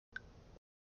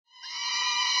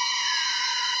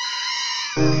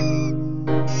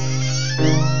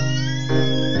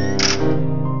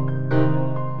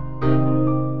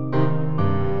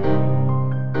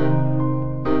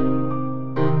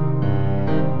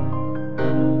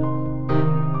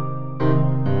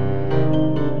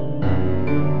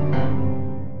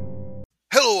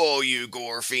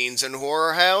Fiends and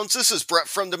horror hounds. This is Brett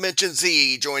from Dimension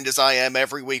Z, joined as I am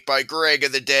every week by Greg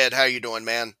of the Dead. How you doing,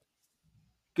 man?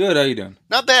 Good, how you doing?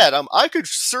 Not bad. I could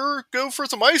sure go for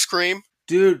some ice cream.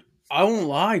 Dude, I won't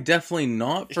lie, definitely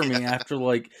not for me after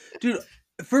dude,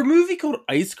 for a movie called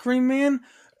Ice Cream Man,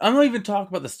 I'm not even talking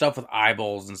about the stuff with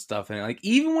eyeballs and stuff in it. Like,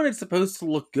 even when it's supposed to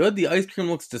look good, the ice cream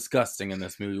looks disgusting in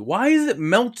this movie. Why is it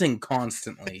melting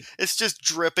constantly? It's just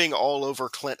dripping all over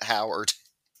Clint Howard.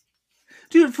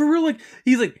 Dude, for real,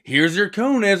 he's like, here's your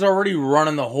cone. It's already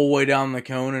running the whole way down the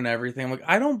cone and everything. I'm like,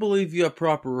 I don't believe you have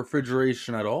proper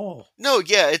refrigeration at all. No,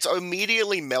 yeah, it's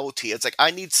immediately melty. It's like,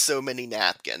 I need so many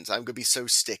napkins. I'm gonna be so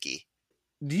sticky.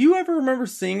 Do you ever remember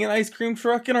seeing an ice cream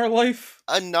truck in our life?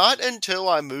 Not until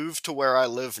I moved to where I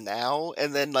live now,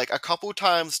 and then, a couple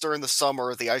times during the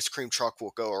summer, the ice cream truck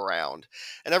will go around.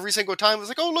 And every single time, it's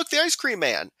like, oh, look, the ice cream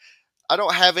man. I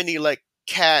don't have any,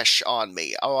 cash on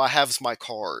me. All I have is my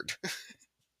card.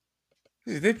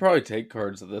 They probably take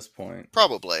cards at this point.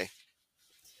 Probably.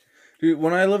 Dude,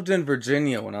 when I lived in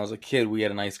Virginia, when I was a kid, we had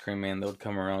an ice cream man that would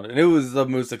come around. And it was the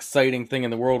most exciting thing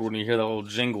in the world when you hear that little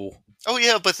jingle. Oh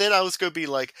yeah, but then I was going to be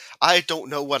like, I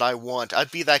don't know what I want. I'd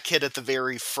be that kid at the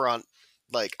very front.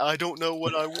 I don't know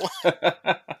what I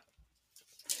want.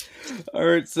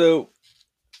 Alright, so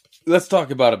let's talk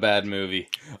about a bad movie.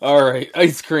 Alright,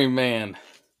 Ice Cream Man.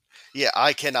 Yeah,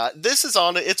 I cannot. This is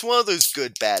it's one of those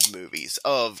good bad movies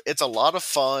it's a lot of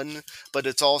fun, but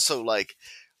it's also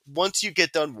once you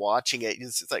get done watching it,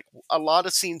 it's a lot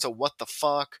of scenes of what the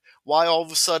fuck? Why all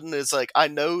of a sudden is I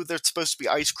know there's supposed to be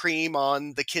ice cream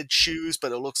on the kid's shoes,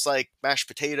 but it looks like mashed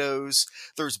potatoes.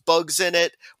 There's bugs in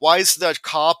it. Why is the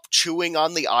cop chewing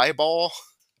on the eyeball?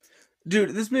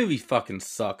 Dude, this movie fucking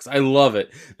sucks. I love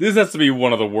it. This has to be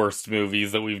one of the worst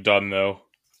movies that we've done, though.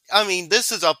 I mean,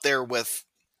 this is up there with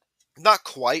not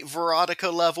quite Veronica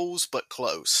levels, but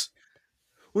close.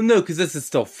 Well, no, because this is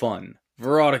still fun.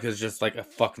 Veronica's just a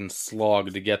fucking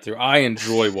slog to get through. I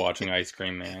enjoy watching Ice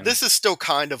Cream Man. This is still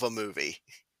kind of a movie.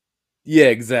 Yeah,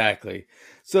 exactly.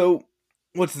 So,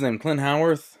 what's his name? Clint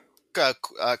Howarth?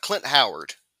 Clint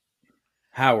Howard.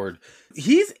 Howard.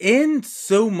 He's in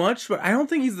so much, but I don't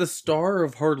think he's the star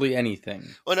of hardly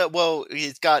anything. Well,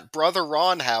 he's got brother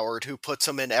Ron Howard, who puts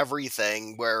him in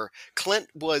everything, where Clint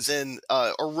was in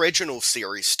original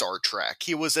series Star Trek.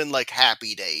 He was in,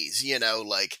 Happy Days,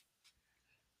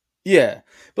 Yeah,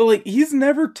 but, he's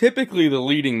never typically the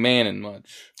leading man in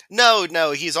much.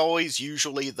 No, he's always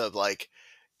usually the,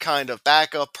 kind of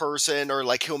backup person, or,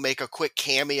 he'll make a quick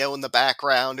cameo in the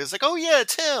background. It's like, oh yeah,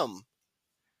 it's him.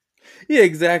 Yeah,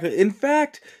 exactly. In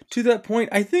fact, to that point,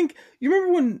 I think, you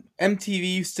remember when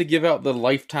MTV used to give out the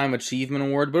Lifetime Achievement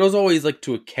Award, but it was always,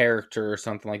 to a character or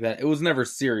something like that. It was never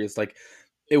serious.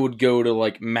 It would go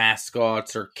to,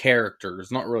 mascots or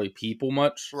characters, not really people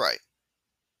much. Right.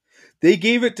 They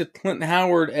gave it to Clint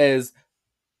Howard as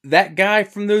that guy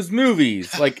from those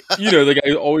movies. The guy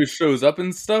who always shows up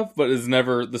and stuff, but is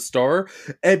never the star.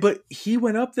 But he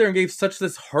went up there and gave such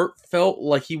this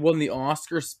heartfelt, he won the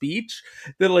Oscar speech,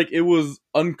 that, it was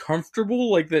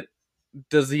uncomfortable. That,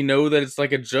 does he know that it's,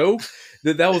 a joke?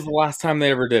 That was the last time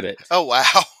they ever did it. Oh,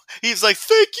 wow. He's like,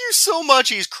 thank you so much.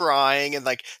 He's crying and,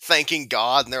 thanking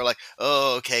God. And they're like,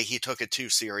 oh, okay, he took it too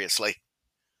seriously.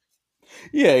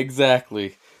 Yeah,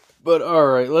 exactly. But,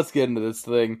 alright, let's get into this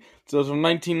thing. So it's from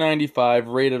 1995,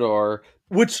 rated R,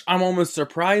 which I'm almost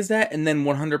surprised at, and then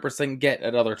 100% get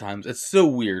at other times. It's so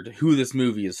weird who this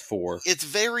movie is for. It's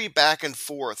very back and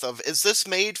forth of, is this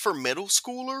made for middle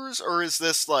schoolers, or is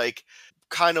this,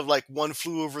 kind of One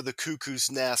Flew Over the Cuckoo's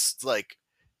Nest,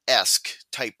 esque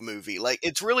type movie?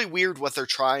 It's really weird what they're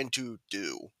trying to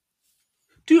do.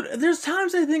 Dude, there's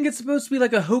times I think it's supposed to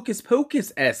be a Hocus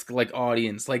Pocus-esque,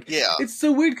 audience. Yeah. It's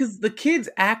so weird because the kids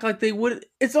act like they would.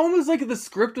 It's almost like the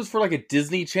script was for a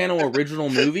Disney Channel original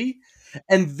movie,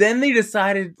 and then they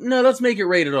decided, no, let's make it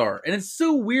rated R. And it's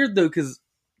so weird though, because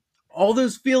all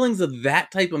those feelings of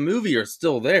that type of movie are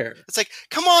still there. It's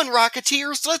come on,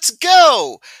 Rocketeers, let's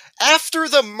go! After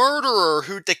the murderer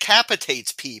who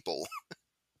decapitates people.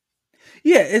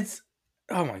 Yeah, it's...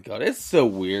 Oh my god, it's so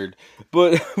weird.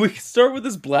 But we start with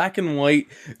this black and white,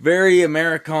 very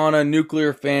Americana,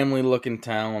 nuclear family looking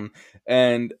town.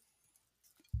 And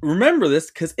remember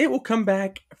this, because it will come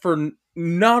back for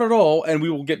not at all, and we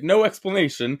will get no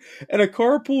explanation. And a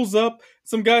car pulls up,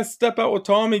 some guys step out with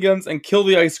Tommy guns and kill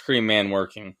the ice cream man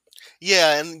working.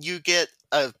 Yeah, and you get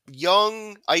a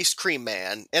young ice cream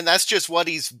man, and that's just what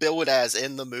he's billed as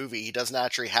in the movie. He doesn't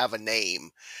actually have a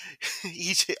name.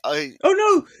 He's Oh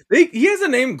no, he has a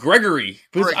name, Gregory.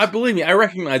 Because Greg. I believe me, I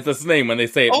recognize this name when they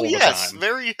say it Oh all the yes, time.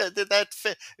 very. Did that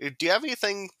fit? Do you have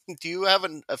anything? Do you have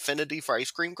an affinity for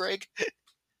ice cream, Greg?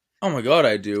 Oh my god,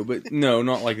 I do, but no,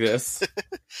 not like this.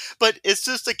 But it's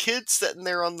just a kid sitting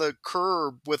there on the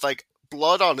curb with like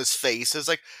blood on his face. It's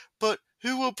like, but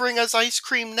who will bring us ice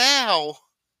cream now?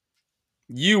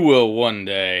 You will one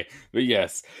day. But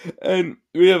yes. And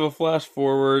we have a flash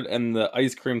forward and the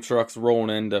ice cream trucks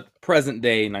rolling into present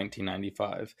day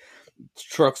 1995.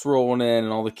 Trucks rolling in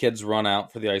and all the kids run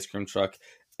out for the ice cream truck.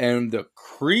 And the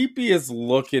creepiest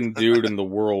looking dude in the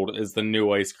world is the new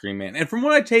ice cream man. And from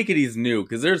what I take it, he's new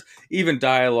because there's even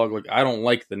dialogue like, I don't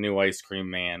like the new ice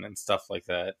cream man and stuff like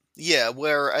that. Yeah,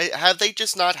 where have they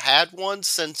just not had one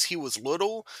since he was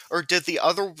little, or did the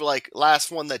other like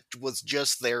last one that was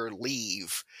just there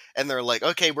leave, and they're like,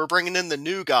 okay, we're bringing in the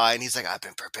new guy, and he's like, I've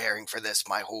been preparing for this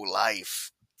my whole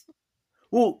life.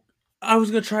 Well, I was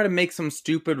gonna try to make some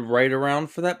stupid right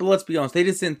around for that, but let's be honest, they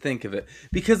just didn't think of it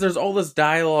because there's all this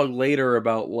dialogue later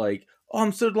about like, "Oh,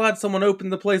 I'm so glad someone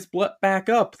opened the place back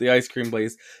up, the ice cream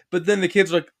place." But then the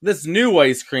kids are like, "This new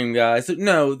ice cream guy." So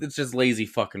no, it's just lazy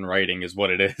fucking writing, is what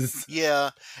it is. Yeah,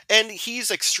 and he's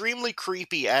extremely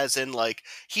creepy, as in like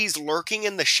he's lurking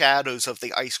in the shadows of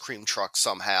the ice cream truck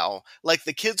somehow. Like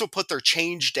the kids will put their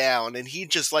change down, and he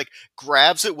just like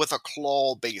grabs it with a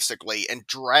claw basically and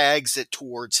drags it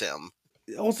towards him.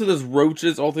 Also, there's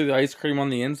roaches all through the ice cream on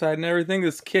the inside and everything.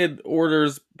 This kid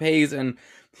orders, pays, and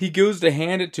he goes to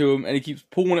hand it to him, and he keeps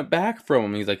pulling it back from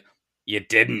him. He's like, "You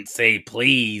didn't say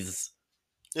please."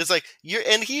 It's like you're,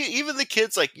 and he even the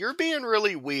kid's like, you're being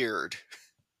really weird.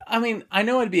 I mean, I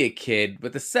know I'd be a kid,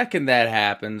 but the second that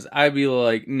happens, I'd be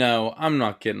like, no, I'm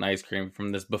not getting ice cream from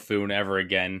this buffoon ever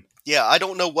again. Yeah, I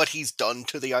don't know what he's done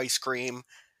to the ice cream.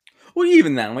 Well,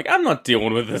 even then, I'm like, I'm not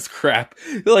dealing with this crap.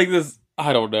 Like this,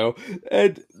 I don't know.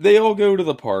 And they all go to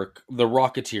the park, the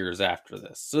Rocketeers, after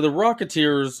this. So the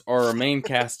Rocketeers are a main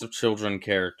cast of children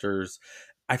characters.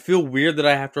 I feel weird that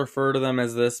I have to refer to them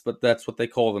as this, but that's what they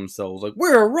call themselves. Like,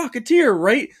 we're a Rocketeer,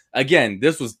 right? Again,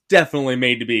 this was definitely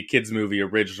made to be a kids' movie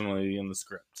originally in the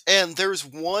script. And there's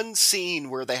one scene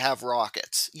where they have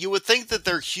rockets. You would think that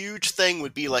their huge thing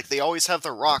would be like they always have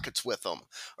their rockets with them,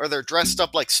 or they're dressed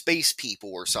up like space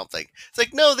people or something. It's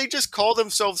like, no, they just call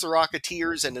themselves the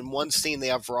Rocketeers, and in one scene they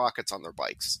have rockets on their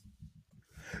bikes.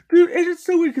 Dude, it's just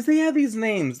so weird because they have these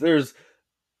names. There's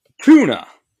Tuna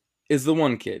is the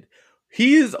one kid.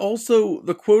 He is also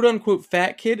the quote-unquote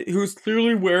fat kid who's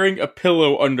clearly wearing a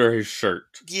pillow under his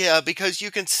shirt. Yeah, because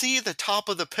you can see the top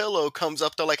of the pillow comes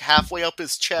up to like halfway up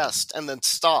his chest and then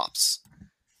stops.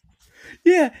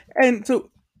 Yeah, and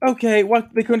so, okay,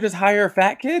 what, they couldn't just hire a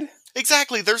fat kid?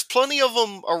 Exactly, there's plenty of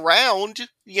them around,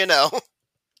 you know.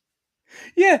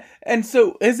 Yeah, and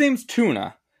so his name's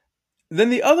Tuna. Then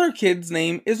the other kid's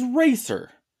name is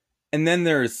Racer. And then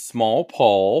there's Small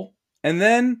Paul. And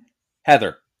then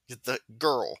Heather. The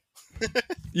girl.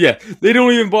 Yeah, they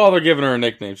don't even bother giving her a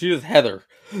nickname. She's just Heather.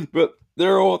 But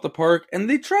they're all at the park, and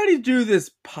they try to do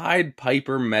this Pied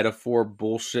Piper metaphor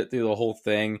bullshit through the whole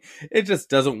thing. It just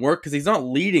doesn't work because he's not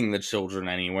leading the children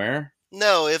anywhere.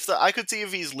 No, I could see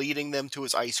if he's leading them to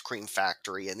his ice cream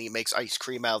factory and he makes ice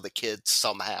cream out of the kids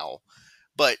somehow.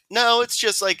 But no, it's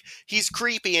just like he's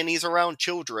creepy and he's around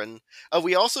children.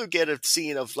 We also get a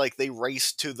scene of like they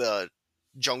race to the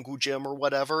jungle gym or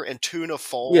whatever, and Tuna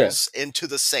falls into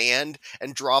the sand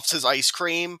and drops his ice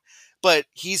cream. But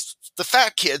he's the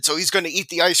fat kid, so he's going to eat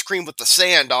the ice cream with the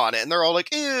sand on it. And they're all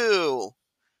like, ew.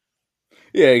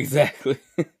 Yeah, exactly.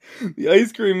 The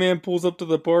ice cream man pulls up to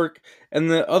the park,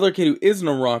 and the other kid who isn't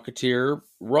a Rocketeer,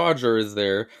 Roger, is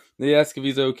there. They ask if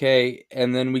he's okay,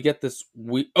 and then we get this.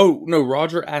 Oh no,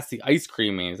 Roger asks the ice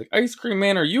cream man. He's like, "Ice cream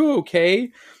man, are you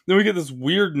okay?" Then we get this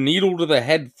weird needle to the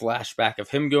head flashback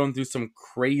of him going through some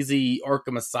crazy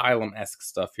Arkham Asylum-esque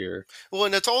stuff here. Well,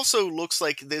 and it also looks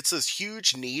like it's this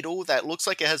huge needle that looks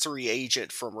like it has a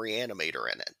reagent from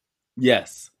Reanimator in it.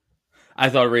 Yes, I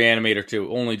thought Reanimator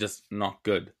too, only just not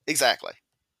good. Exactly.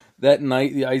 That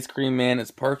night, the ice cream man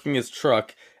is parking his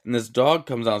truck, and this dog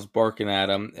comes out and is barking at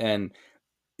him, and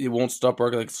it won't stop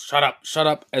barking, like, shut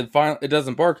up, and finally, it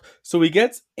doesn't bark, so he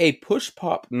gets a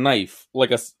push-pop knife, like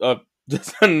just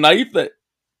a knife that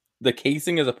the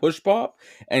casing is a push-pop,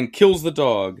 and kills the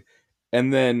dog,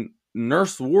 and then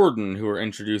Nurse Warden, who we're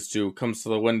introduced to, comes to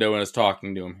the window and is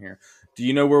talking to him here. Do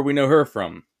you know where we know her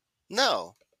from?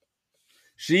 No.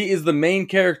 She is the main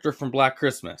character from Black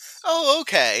Christmas. Oh,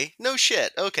 okay. No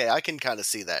shit. Okay, I can kind of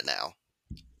see that now.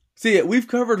 See, we've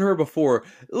covered her before.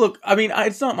 Look, I mean,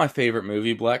 it's not my favorite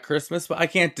movie, Black Christmas, but I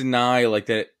can't deny like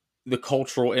that the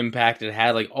cultural impact it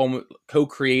had, like almost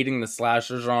co-creating the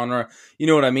slasher genre. You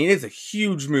know what I mean? It's a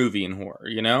huge movie in horror.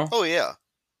 You know, Oh yeah.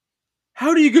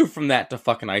 how do you go from that to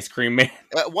fucking Ice Cream Man?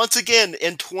 Once again,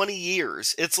 in 20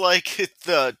 years, it's like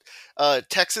the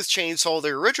Texas Chainsaw, the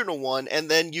original one, and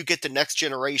then you get the next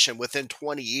generation within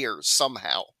 20 years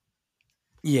somehow.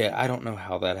 Yeah, I don't know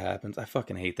how that happens. I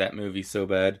fucking hate that movie so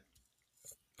bad.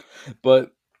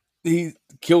 But he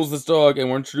kills this dog,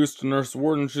 and we're introduced to Nurse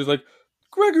Warden. She's like,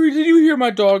 Gregory, did you hear my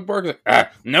dog bark? He's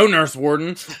like, no, Nurse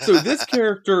Warden. So this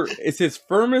character is his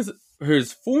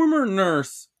former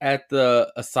nurse at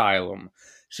the asylum.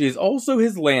 She is also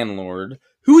his landlord,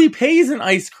 who he pays in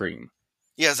ice cream.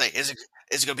 Yeah, it's like, is it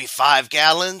going to be 5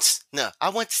 gallons? No, I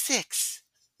want 6.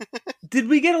 Did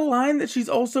we get a line that she's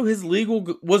also his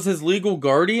legal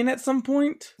guardian at some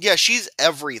point? Yeah, she's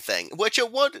everything. Which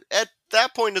at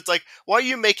that point, it's like, why are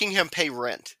you making him pay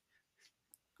rent?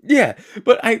 Yeah,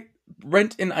 but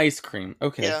rent and ice cream.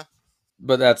 Okay. Yeah.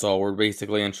 But that's all. We're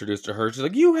basically introduced to her. She's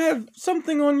like, you have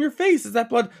something on your face. Is that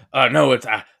blood? No, it's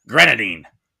grenadine.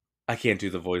 I can't do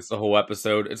the voice the whole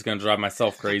episode. It's going to drive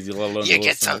myself crazy, let alone You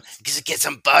the get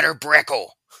some butter brickle.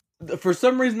 For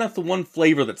some reason, that's the one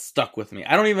flavor that stuck with me.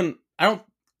 I don't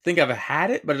think I've had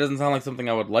it, but it doesn't sound like something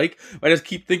I would like. I just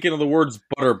keep thinking of the words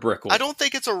butter brickle. I don't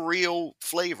think it's a real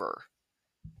flavor.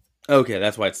 Okay,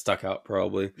 that's why it stuck out,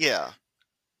 probably. Yeah.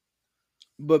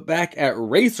 But back at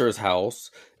Racer's house,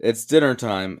 it's dinner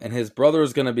time, and his brother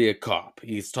is going to be a cop.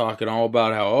 He's talking all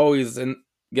about how, he's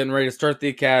getting ready to start the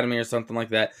academy or something like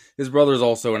that. His brother's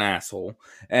also an asshole.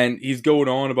 And he's going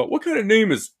on about, what kind of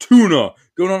name is Tuna?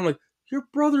 Going on like, your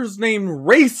brother's named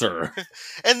Racer.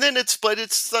 And then it's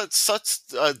such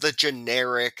the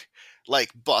generic,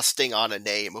 like, busting on a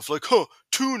name of like,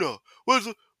 Tuna.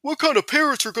 What kind of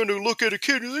parents are going to look at a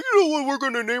kid and say, you know what, we're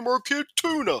going to name our kid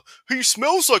Tuna. He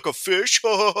smells like a fish.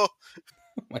 Oh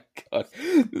my god.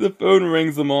 The phone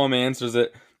rings, the mom answers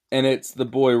it, and it's the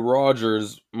boy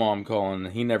Roger's mom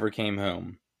calling. He never came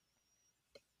home.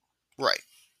 Right.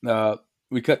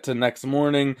 We cut to next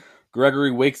morning.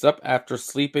 Gregory wakes up after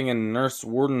sleeping in Nurse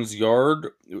Warden's yard.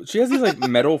 She has these like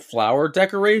metal flower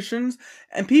decorations,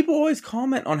 and people always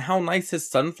comment on how nice his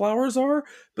sunflowers are,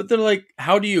 but they're like,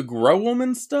 how do you grow them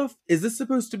and stuff? Is this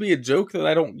supposed to be a joke that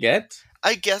I don't get?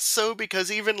 I guess so, because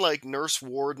even like Nurse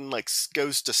Warden like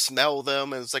goes to smell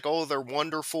them and it's like, oh, they're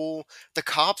wonderful. The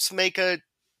cops make a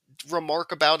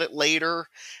remark about it later,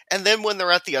 and then when they're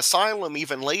at the asylum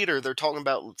even later, they're talking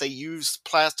about they use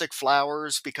plastic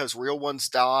flowers because real ones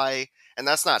die, and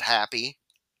that's not happy.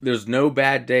 There's no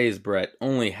bad days, Brett.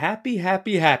 Only happy,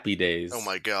 happy, happy days. Oh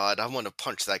my god, I want to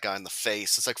punch that guy in the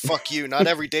face. It's like, fuck you, not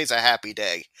every day's a happy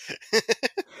day.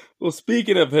 Well,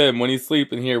 speaking of him, when he's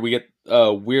sleeping here, we get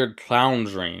a weird clown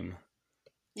dream.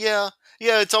 Yeah,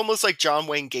 it's almost like John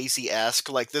Wayne Gacy-esque.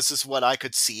 Like, this is what I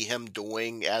could see him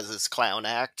doing as his clown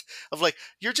act. Of like,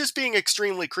 you're just being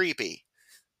extremely creepy.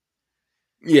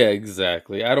 Yeah,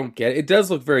 exactly. I don't get it. It does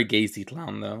look very Gacy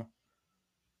clown, though.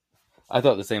 I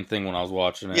thought the same thing when I was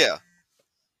watching it. Yeah.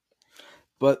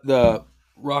 But the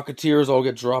Rocketeers all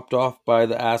get dropped off by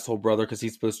the asshole brother because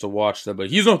he's supposed to watch them. But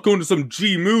he's not going to some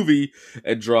G movie.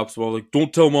 And drops them all like,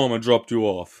 don't tell mom I dropped you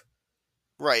off.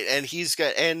 Right,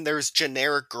 and there's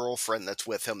generic girlfriend that's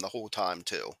with him the whole time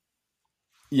too.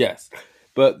 Yes,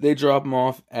 but they drop him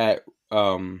off at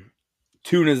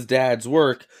Tuna's dad's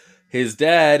work. His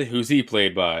dad, who's he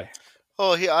played by?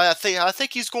 Oh, I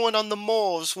think he's going on the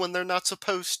malls when they're not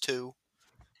supposed to.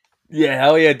 Yeah,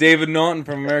 hell yeah! David Naughton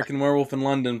from American Werewolf in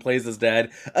London plays his dad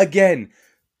again.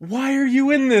 Why are you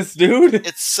in this, dude?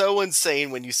 It's so insane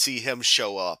when you see him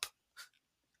show up.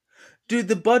 Dude,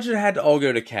 the budget had to all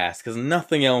go to cast, because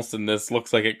nothing else in this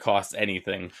looks like it costs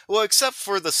anything. Well, except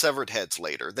for the severed heads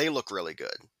later. They look really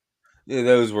good. Yeah,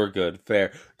 those were good.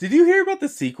 Fair. Did you hear about the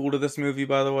sequel to this movie,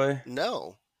 by the way?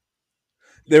 No.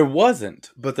 There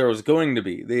wasn't, but there was going to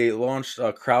be. They launched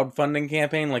a crowdfunding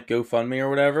campaign, like GoFundMe or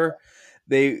whatever.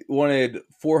 They wanted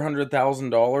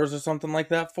 $400,000 or something like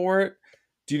that for it.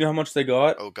 Do you know how much they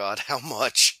got? Oh god, how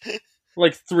much?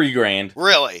 Like $3,000.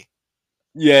 Really?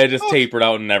 Yeah, it just tapered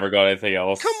out and never got anything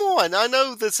else. Come on, I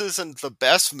know this isn't the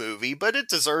best movie, but it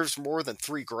deserves more than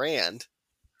 $3,000.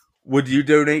 Would you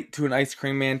donate to an Ice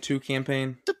Cream Man 2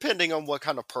 campaign? Depending on what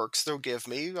kind of perks they'll give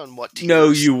me, on what tiers.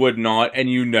 No, you would not, and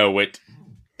you know it.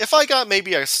 If I got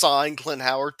maybe a signed Clint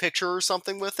Howard picture or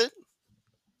something with it.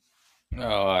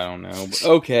 Oh, I don't know.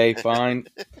 Okay, fine.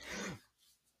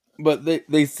 But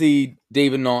they see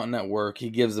David Naughton at work. He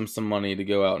gives them some money to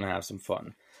go out and have some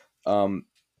fun.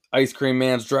 Ice Cream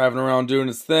Man's driving around doing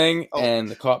his thing, Oh, and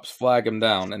the cops flag him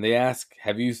down. And they ask,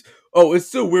 have you... Oh,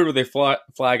 it's so weird when they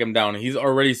flag him down. He's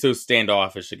already so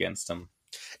standoffish against him.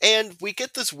 and we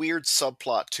get this weird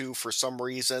subplot too for some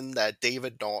reason that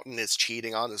David Naughton is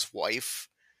cheating on his wife.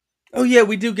 Oh, yeah,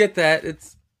 we do get that.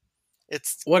 It's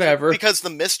whatever. because the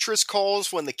mistress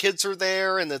calls when the kids are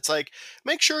there, and it's like,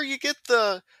 make sure you get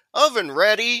the oven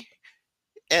ready.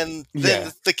 And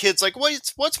then the kid's like,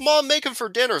 what's mom making for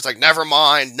dinner? It's like, never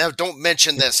mind. No, don't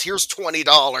mention this. Here's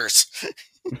 $20.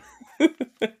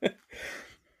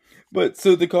 But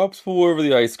so the cops pull over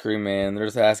the Ice Cream Man. They're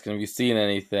just asking, have you seen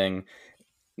anything?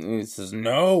 And he says,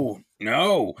 no.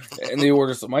 And they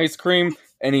order some ice cream,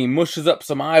 and he mushes up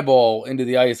some eyeball into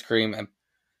the ice cream and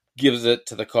gives it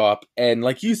to the cop. And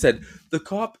like you said, the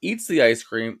cop eats the ice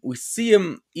cream. We see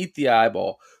him eat the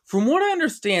eyeball. From what I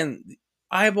understand,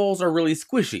 eyeballs are really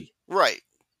squishy. Right.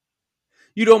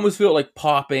 You'd almost feel it like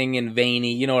popping and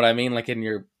veiny, you know what I mean? Like in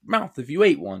your mouth if you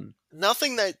ate one.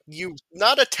 Nothing that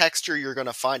not a texture you're going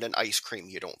to find in ice cream,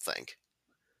 you don't think.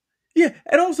 Yeah,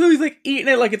 and also he's like eating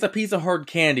it like it's a piece of hard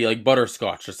candy, like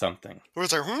butterscotch or something. Where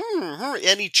it's like,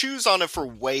 and he chews on it for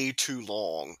way too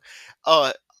long.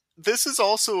 This is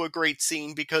also a great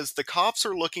scene because the cops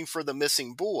are looking for the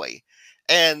missing boy,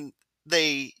 and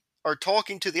they are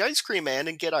talking to the ice cream man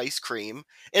and get ice cream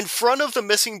in front of the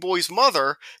missing boy's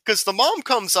mother, because the mom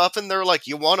comes up and they're like,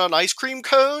 you want an ice cream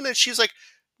cone? And she's like,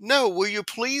 no, will you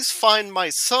please find my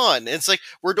son? And it's like,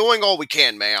 we're doing all we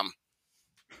can, ma'am.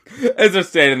 As they're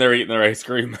standing there eating their ice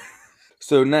cream.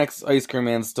 So next, Ice Cream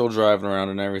Man's still driving around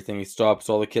and everything. He stops,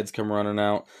 all the kids come running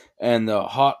out, and the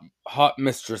hot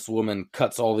mistress woman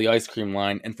cuts all the ice cream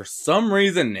line, and for some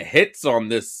reason hits on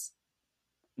this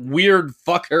weird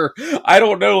fucker. I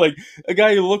don't know, like a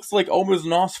guy who looks like almost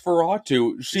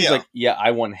Nosferatu. She's like, yeah,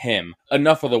 I want him.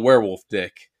 Enough of the werewolf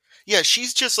dick. Yeah,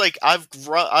 she's just like, I've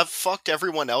fucked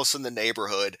everyone else in the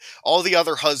neighborhood. All the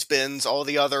other husbands, all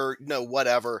the other,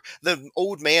 whatever. The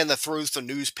old man that throws the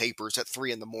newspapers at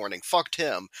 3 a.m. Fucked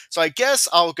him. So I guess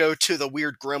I'll go to the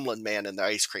weird gremlin man in the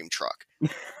ice cream truck.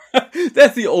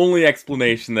 That's the only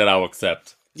explanation that I'll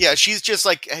accept. Yeah, she's just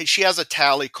like, hey, she has a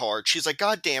tally card. She's like,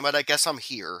 God damn it, I guess I'm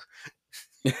here.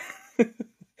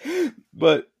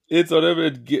 But it's whatever.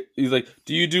 He's like,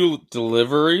 do you do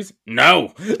deliveries?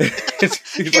 No.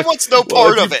 He wants no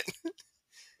part of it.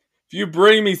 If you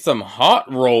bring me some hot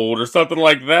rolled or something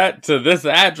like that to this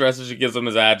address, and she gives him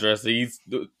his address, he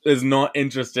is not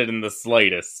interested in the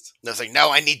slightest. And I was like,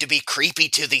 no, I need to be creepy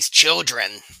to these children.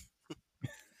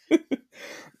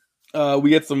 We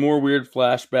get some more weird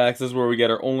flashbacks. This is where we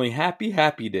get our only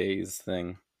happy days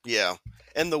thing. Yeah.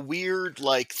 And the weird,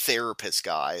 like, therapist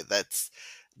guy that's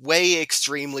way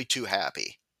extremely too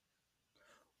happy.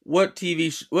 What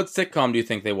what sitcom do you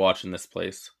think they watch in this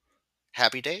place?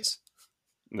 Happy Days?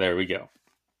 There we go.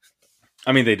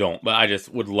 I mean, they don't, but I just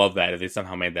would love that if they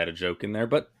somehow made that a joke in there,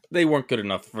 but they weren't good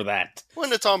enough for that.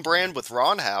 When it's on brand with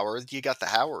Ron Howard, you got the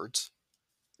Howards.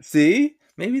 See?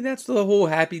 Maybe that's the whole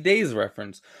Happy Days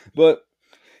reference. But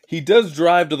he does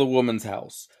drive to the woman's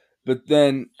house. But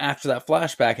then, after that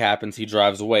flashback happens, he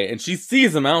drives away. And she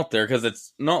sees him out there, because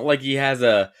it's not like he has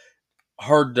a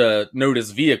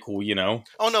hard-to-notice vehicle, you know?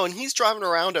 Oh, no, and he's driving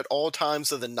around at all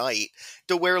times of the night,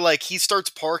 to where, like, he starts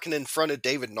parking in front of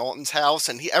David Naughton's house,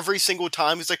 and every single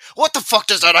time he's like, what the fuck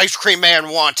does that ice cream man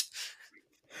want?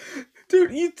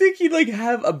 Dude, you'd think he'd, like,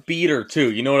 have a beater,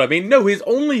 too, you know what I mean? No, his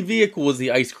only vehicle is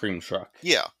the ice cream truck.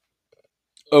 Yeah.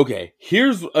 Okay,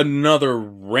 here's another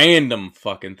random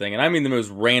fucking thing, and I mean the most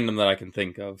random that I can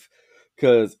think of.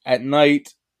 Because at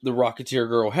night, the Rocketeer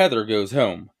girl Heather goes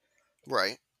home.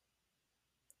 Right.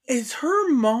 Is her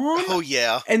mom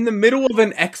in the middle of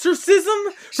an exorcism?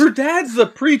 Her dad's the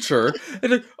preacher.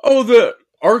 And like, oh,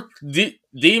 the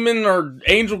demon or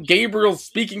angel Gabriel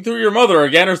speaking through your mother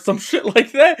again, or some shit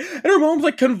like that. And her mom's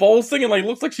like convulsing and like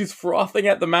looks like she's frothing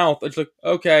at the mouth. And she's like,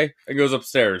 okay, and goes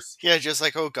upstairs. Yeah, just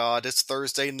like, oh god, it's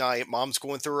Thursday night. Mom's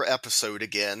going through her episode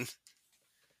again.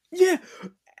 Yeah,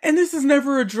 and this is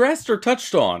never addressed or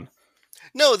touched on.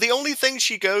 No, the only thing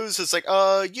she goes is like,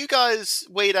 you guys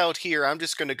wait out here. I'm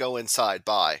just gonna go inside.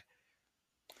 Bye.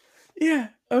 Yeah,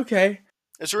 okay.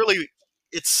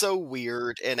 It's so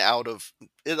weird and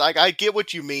like, I get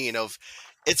what you mean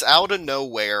it's out of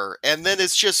nowhere, and then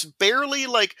it's just barely,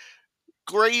 like,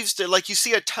 grazed, like, you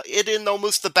see it in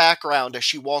almost the background as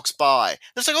she walks by.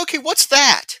 It's like, okay, what's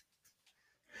that?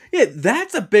 Yeah,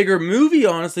 that's a bigger movie,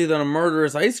 honestly, than A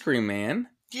Murderous Ice Cream Man.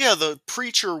 Yeah, the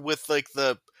preacher with, like,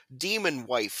 the demon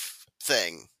wife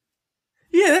thing.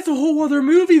 Yeah, that's a whole other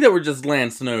movie that we're just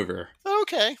glancing over.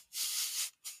 Okay.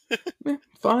 Yeah,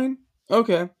 fine.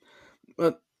 Okay.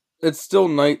 But it's still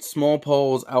night. Small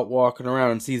Paul's out walking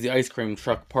around and sees the ice cream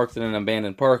truck parked in an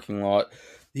abandoned parking lot.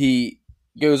 He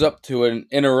goes up to it and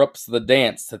interrupts the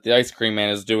dance that the ice cream man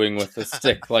is doing with the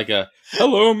stick, like a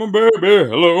 "Hello, my baby,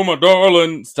 hello, my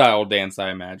darling" style dance, I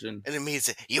imagine. And it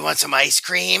means, you want some ice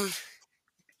cream?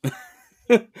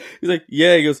 He's like,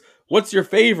 yeah. He goes, "What's your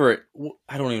favorite?"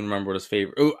 I don't even remember what his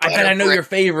favorite. Oh, I bet I know your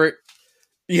favorite.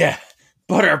 Yeah,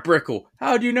 butter brickle.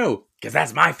 How do you know? Because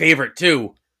that's my favorite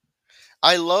too.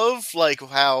 I love like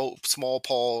how Small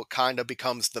Paul kind of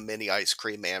becomes the mini ice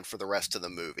cream man for the rest of the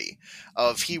movie.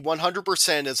 Of he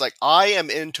 100% is like, I am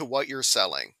into what you're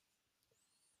selling.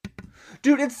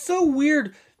 Dude, it's so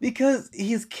weird because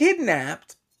he's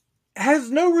kidnapped,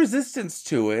 has no resistance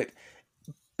to it,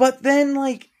 but then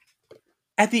like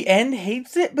at the end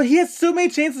hates it, but he has so many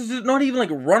chances to not even like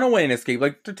run away and escape,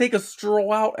 like to take a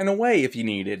stroll out and away if he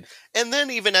needed. And then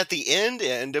even at the end,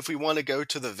 if we want to go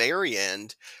to the very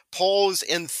end, Paul's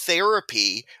in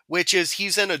therapy, which is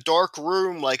he's in a dark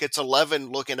room like it's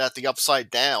 11 looking at the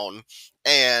upside down,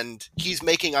 and he's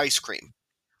making ice cream.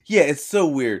 Yeah, it's so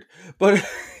weird. But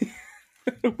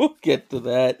we'll get to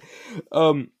that.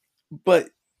 But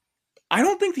I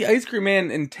don't think the ice cream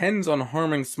man intends on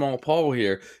harming Small Paul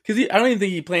here, because I don't even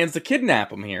think he plans to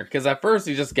kidnap him here. Because at first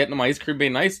he's just getting him ice cream,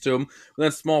 being nice to him, but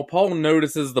then Small Paul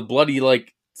notices the bloody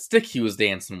like stick he was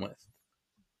dancing with.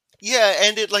 Yeah,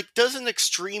 and it like does an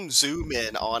extreme zoom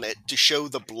in on it to show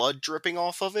the blood dripping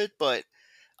off of it, but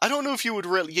I don't know if you would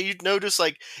really you'd notice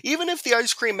like even if the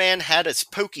ice cream man had a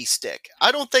pokey stick,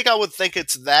 I don't think I would think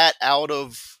it's that out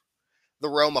of the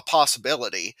realm of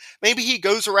possibility. Maybe he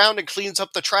goes around and cleans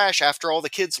up the trash after all the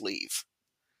kids leave.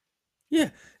 Yeah,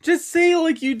 just say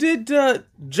like you did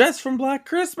Jess from Black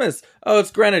Christmas. Oh, it's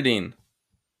grenadine.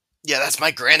 Yeah, that's my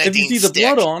grenadine if you see stick. the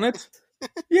blood on it,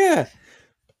 yeah,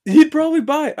 he'd probably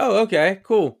buy it. Oh, okay,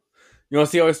 cool. You want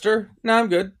to see oyster? No, I'm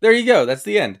good. There you go. That's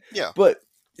the end. Yeah. But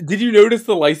did you notice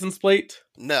the license plate?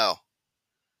 No.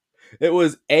 It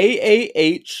was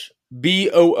AAHBOO.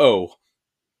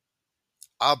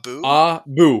 Abu?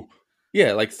 Abu.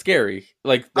 Yeah, like scary.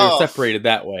 Like they're separated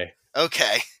that way.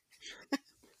 Okay.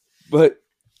 But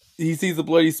he sees the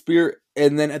bloody spear,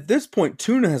 and then at this point,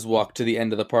 Tuna has walked to the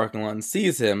end of the parking lot and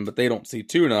sees him, but they don't see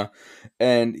Tuna.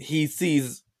 And he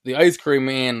sees the ice cream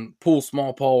man pull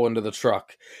Small Paul into the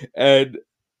truck. And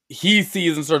he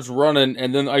sees and starts running,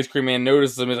 and then the ice cream man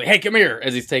notices him. He's like, "Hey, come here!"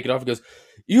 As he's taking off, he goes,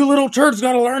 "You little turd's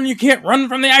gotta learn you can't run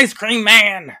from the ice cream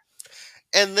man!"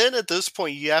 And then at this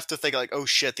point, you have to think like, oh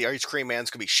shit, the ice cream man's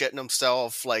gonna be shitting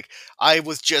himself. Like, I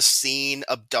was just seen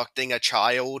abducting a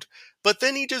child. But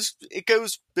then it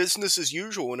goes business as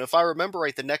usual. And if I remember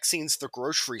right, the next scene's the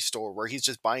grocery store where he's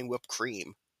just buying whipped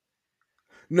cream.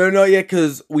 No, not yet,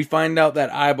 because we find out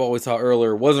that eyeball we saw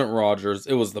earlier wasn't Rogers.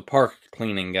 It was the park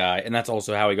cleaning guy. And that's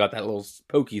also how he got that little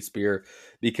pokey spear,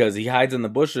 because he hides in the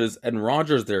bushes and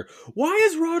Roger's there. Why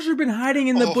has Roger been hiding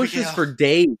in the bushes for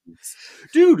days?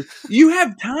 Dude, you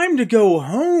have time to go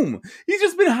home. He's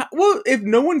just been... Well, if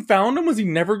no one found him, was he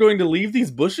never going to leave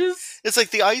these bushes? It's like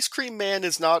the ice cream man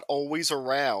is not always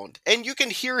around. And you can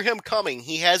hear him coming.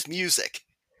 He has music.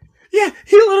 Yeah,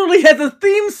 he literally has a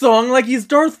theme song like he's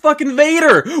Darth fucking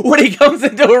Vader when he comes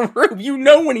into a room. You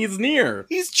know when he's near.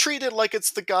 He's treated like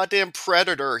it's the goddamn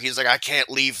Predator. He's like, I can't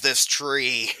leave this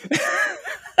tree.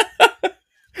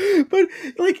 But,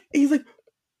 like, he's like,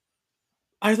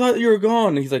 I thought you were gone.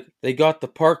 And he's like, they got the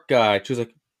park guy. She was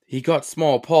like, he got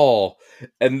Small Paul.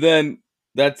 And then,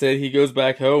 that's it. He goes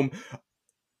back home.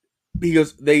 He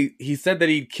said that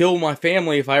he'd kill my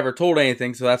family if I ever told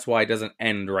anything, so that's why it doesn't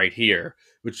end right here.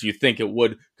 Which you think it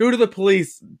would. Go to the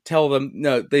police, tell them,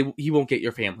 no, he won't get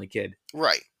your family, kid.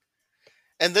 Right.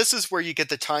 And this is where you get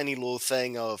the tiny little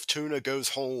thing of Tuna goes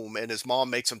home and his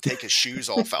mom makes him take his shoes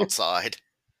off outside.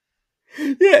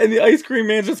 Yeah, and the ice cream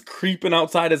man's just creeping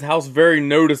outside his house very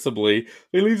noticeably.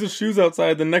 He leaves his shoes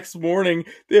outside. The next morning,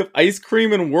 they have ice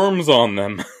cream and worms on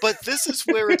them. But this is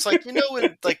where it's like, in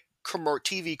like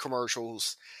TV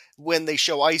commercials, when they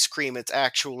show ice cream, it's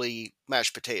actually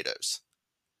mashed potatoes.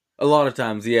 A lot of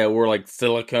times, yeah, we're like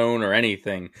silicone or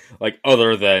anything, like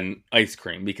other than ice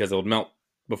cream, because it would melt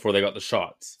before they got the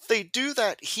shots. They do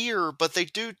that here, but they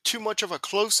do too much of a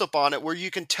close-up on it where you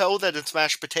can tell that it's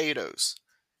mashed potatoes.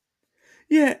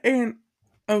 Yeah, and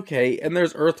okay, and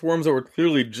there's earthworms that were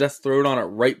clearly just thrown on it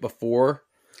right before.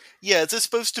 Yeah, is this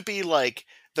supposed to be like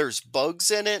there's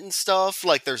bugs in it and stuff?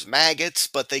 Like there's maggots,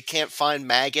 but they can't find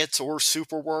maggots or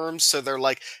superworms, so they're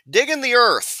like, dig in the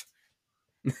earth!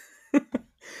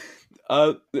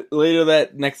 Later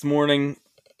that next morning,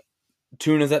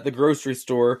 Tuna's at the grocery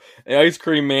store. The ice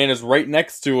cream man is right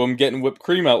next to him getting whipped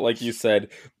cream out, like you said.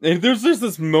 And there's just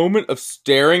this moment of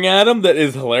staring at him that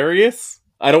is hilarious.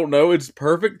 I don't know, it's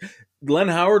perfect. Glenn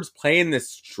Howard's playing this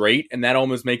straight, and that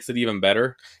almost makes it even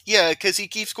better. Yeah, because he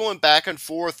keeps going back and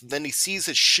forth, and then he sees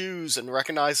his shoes and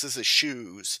recognizes his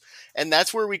shoes. And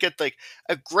that's where we get like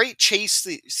a great chase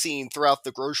scene throughout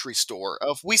the grocery store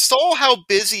of we saw how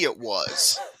busy it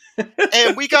was.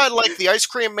 And we got like the ice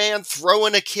cream man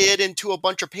throwing a kid into a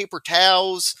bunch of paper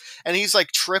towels, and he's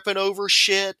like tripping over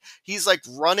shit. He's like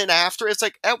running after. It's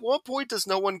like, at what point does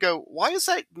no one go, why is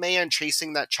that man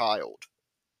chasing that child?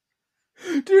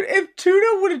 Dude, if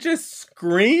Tuna would have just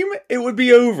screamed, it would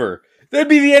be over. That'd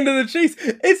be the end of the chase.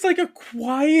 It's like a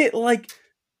quiet, like,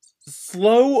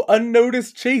 slow,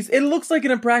 unnoticed chase. It looks like an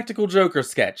Impractical Joker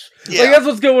sketch. Yeah. Like, that's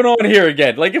what's going on here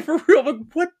again. Like, if for real, like,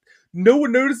 what? No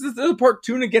one notices. There's a part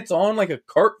Tuna gets on, like, a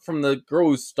cart from the girl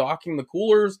who's stocking the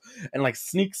coolers and, like,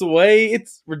 sneaks away.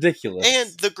 It's ridiculous.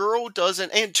 And the girl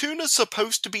doesn't, and Tuna's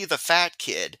supposed to be the fat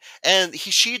kid, and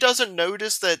she doesn't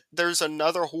notice that there's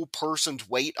another whole person's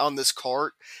weight on this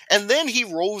cart, and then he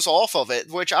rolls off of it,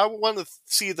 which I want to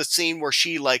see the scene where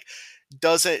she, like,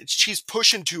 doesn't, she's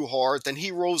pushing too hard, then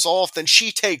he rolls off, then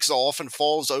she takes off and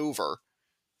falls over.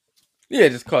 Yeah, it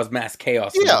just caused mass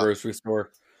chaos in the grocery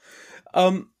store.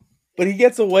 But he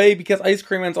gets away because Ice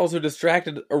Cream Man's also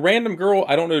distracted. A random girl,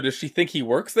 I don't know, does she think he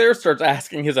works there? Starts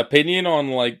asking his opinion on,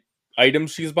 like,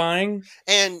 items she's buying.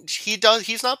 And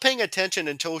he's not paying attention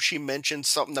until she mentions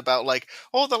something about, like,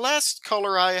 oh, the last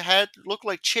color I had looked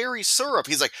like cherry syrup.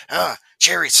 He's like,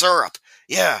 cherry syrup.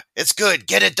 Yeah, it's good.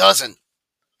 Get a dozen.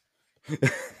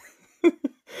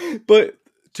 But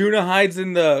Tuna hides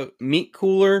in the meat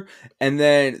cooler, and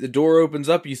then the door opens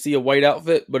up. You see a white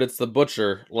outfit, but it's the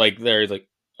butcher. Like, there, he's like,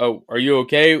 oh, are you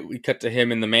okay? We cut to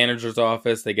him in the manager's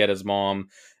office. They get his mom.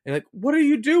 They're like, what are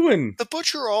you doing? The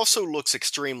butcher also looks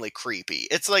extremely creepy.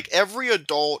 It's like every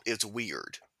adult is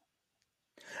weird.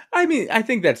 I mean, I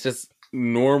think that's just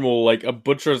normal. Like, a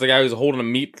butcher is the guy who's holding a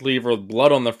meat cleaver with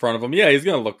blood on the front of him. Yeah, he's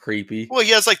gonna look creepy. Well, he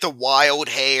has, like, the wild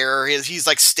hair. He's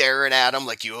like, staring at him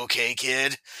like, you okay,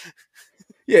 kid?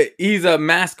 Yeah, he's a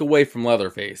mask away from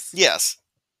Leatherface. Yes.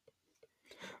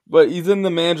 But he's in the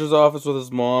manager's office with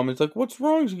his mom. It's like, what's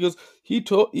wrong? She goes,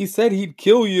 he said he'd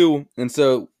kill you. And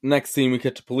so, next scene, we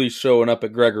get to police showing up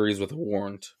at Gregory's with a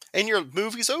warrant. And your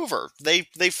movie's over. They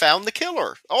found the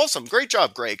killer. Awesome. Great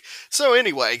job, Greg. So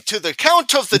anyway, to the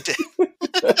count of the day.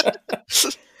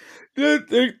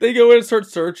 Dude, they go in and start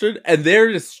searching, and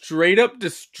they're just straight up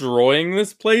destroying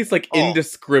this place, like,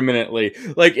 indiscriminately.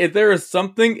 Like, if there is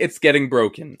something, it's getting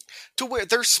broken. To where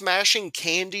they're smashing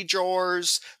candy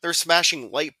jars, they're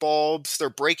smashing light bulbs, they're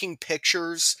breaking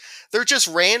pictures, they're just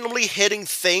randomly hitting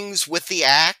things with the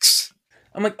axe.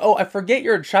 I'm like, oh, I forget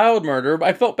you're a child murderer, but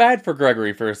I felt bad for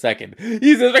Gregory for a second.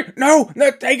 He's just like, no,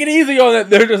 take it easy on it.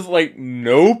 They're just like,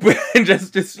 nope, and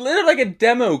just literally like a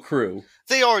demo crew.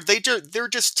 They are. They're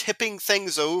just tipping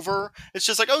things over. It's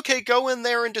just like, okay, go in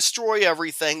there and destroy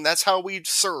everything. That's how we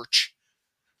search.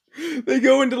 They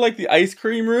go into, like, the ice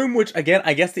cream room, which, again,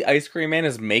 I guess the ice cream man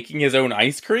is making his own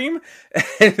ice cream.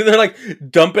 And they're, like,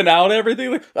 dumping out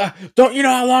everything. Like, don't you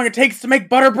know how long it takes to make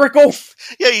butter brickle?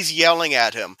 Yeah, he's yelling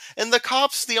at him. And the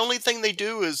cops, the only thing they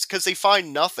do is, because they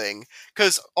find nothing,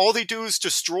 because all they do is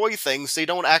destroy things, they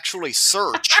don't actually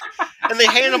search. And they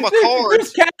hand him a card.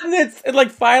 There's cabinets and,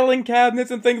 like, filing cabinets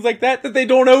and things like that they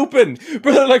don't open.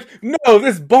 But they're like, no,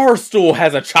 this bar stool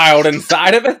has a child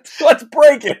inside of it. Let's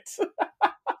break it.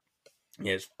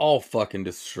 Yeah, it's all fucking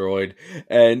destroyed.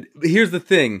 And here's the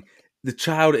thing. The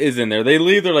child is in there. They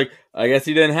leave. They're like, I guess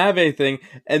he didn't have anything.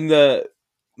 And the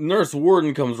nurse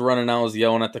warden comes running out, is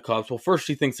yelling at the cops. Well, first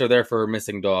she thinks they're there for her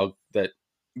missing dog that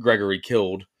Gregory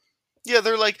killed. Yeah,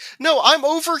 they're like, no, I'm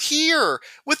over here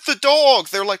with the dog.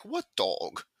 They're like, what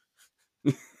dog?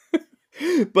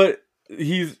 But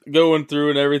he's going through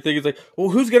and everything. He's like, well,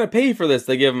 who's going to pay for this?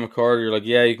 They give him a card. You're like,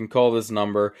 yeah, you can call this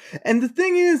number. And the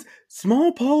thing is,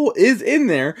 Small Paul is in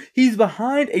there. He's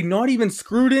behind a not even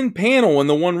screwed in panel in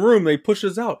the one room they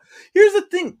pushes out. Here's the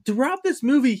thing. Throughout this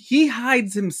movie, he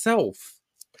hides himself.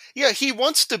 Yeah, he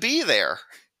wants to be there.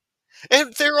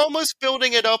 And they're almost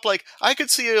building it up like, I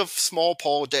could see if Small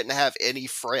Paul didn't have any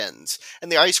friends,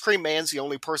 and the ice cream man's the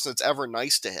only person that's ever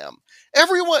nice to him.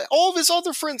 Everyone, all of his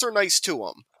other friends are nice to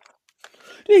him.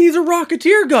 Yeah, he's a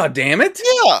Rocketeer, goddammit.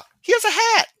 Yeah, he has a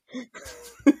hat.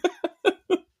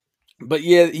 But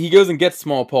yeah, he goes and gets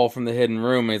Small Paul from the hidden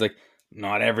room, and he's like,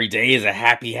 not every day is a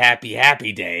happy, happy,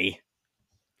 happy day.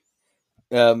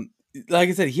 Like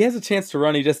I said, he has a chance to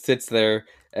run. He just sits there,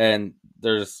 and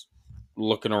they're just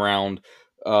looking around.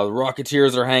 The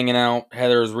Rocketeers are hanging out.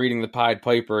 Heather's reading the Pied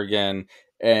Piper again,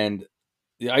 and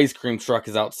the ice cream truck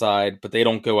is outside, but they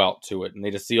don't go out to it, and they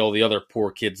just see all the other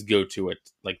poor kids go to it,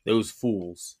 like those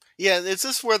fools. Yeah, is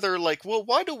this where they're like, well,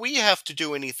 why do we have to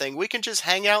do anything? We can just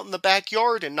hang out in the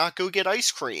backyard and not go get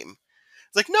ice cream.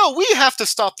 It's like, no, we have to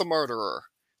stop the murderer.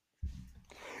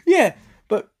 Yeah,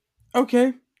 but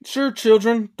okay, sure,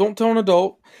 children, don't tell an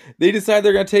adult. They decide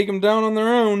they're gonna take him down on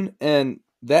their own, and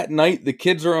that night the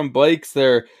kids are on bikes.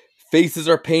 Their faces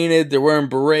are painted. They're wearing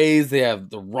berets. They have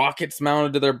the rockets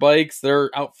mounted to their bikes. They're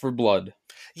out for blood.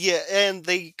 Yeah, and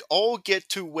they all get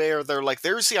to where they're like,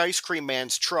 there's the ice cream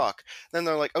man's truck. Then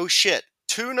they're like, oh shit,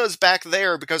 Tuna's back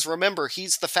there because remember,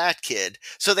 he's the fat kid.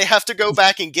 So they have to go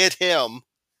back and get him.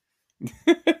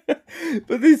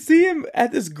 But they see him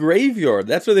at this graveyard.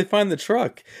 That's where they find the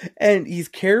truck. And he's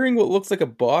carrying what looks like a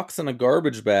box and a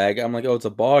garbage bag. I'm like, oh, it's a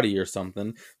body or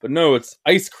something. But no, it's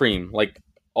ice cream, like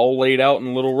all laid out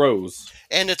in little rows.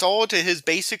 And it's all to his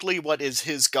basically what is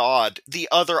his god, the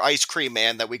other ice cream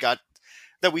man that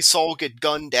we saw get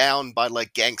gunned down by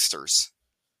like gangsters.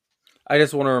 I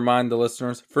just want to remind the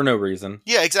listeners, for no reason.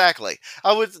 Yeah, exactly.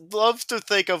 I would love to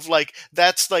think of like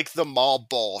that's like the mob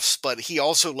boss, but he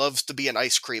also loves to be an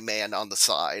ice cream man on the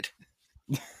side.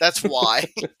 That's why.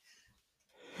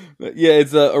 Yeah,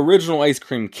 it's the original Ice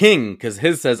Cream King, because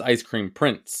his says Ice Cream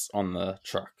Prince on the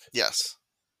truck. Yes.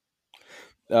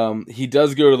 He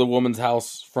does go to the woman's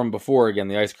house from before again,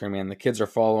 the ice cream man. The kids are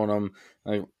following him.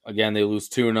 Again, they lose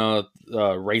Tuna.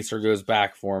 Racer goes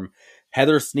back for him.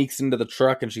 Heather sneaks into the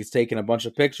truck and she's taking a bunch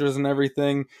of pictures and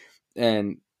everything.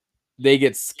 And they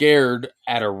get scared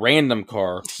at a random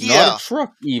car. Yeah. Not a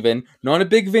truck even. Not a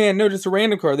big van. No, just a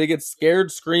random car. They get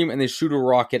scared, scream, and they shoot a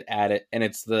rocket at it. And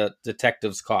it's the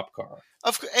detective's cop car.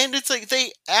 And it's like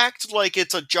they act like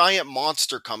it's a giant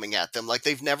monster coming at them, like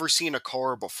they've never seen a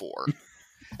car before.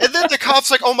 And then the cop's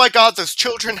like, oh my god, those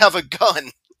children have a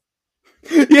gun.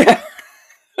 Yeah.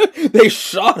 They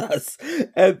shot us.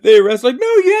 And they arrest, like,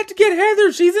 no, you have to get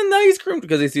Heather. She's in the ice cream.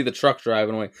 Because they see the truck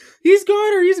driving away. He's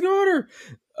got her.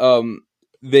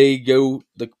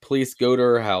 The police go to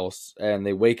her house. And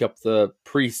they wake up the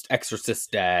priest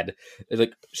exorcist dad. They're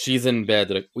like, she's in bed.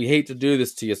 They're like, we hate to do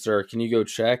this to you, sir. Can you go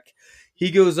check?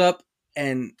 He goes up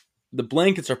and the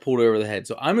blankets are pulled over the head.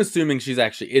 So I'm assuming she's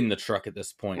actually in the truck at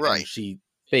this point. Right. And she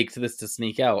faked this to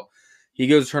sneak out. He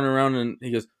goes turn around and he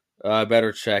goes, I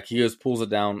better check. He goes, pulls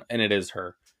it down, and it is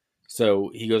her.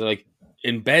 So he goes, like,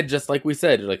 in bed, just like we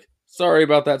said. You're like, sorry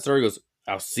about that, sir. He goes,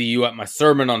 I'll see you at my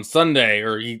sermon on Sunday.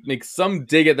 Or he makes some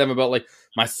dig at them about, like,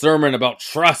 my sermon about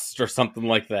trust or something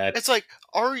like that. It's like,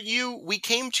 we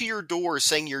came to your door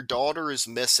saying your daughter is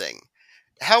missing.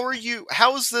 How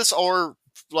is this how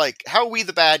are we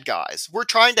the bad guys? We're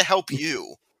trying to help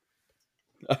you.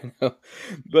 I know.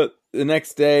 But the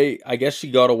next day, I guess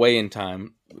she got away in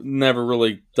time. Never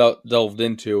really delved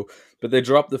into. But they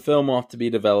dropped the film off to be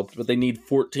developed. But they need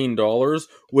 $14,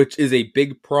 which is a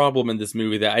big problem in this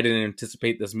movie that I didn't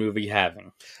anticipate this movie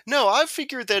having. No, I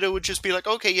figured that it would just be like,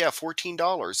 okay, yeah,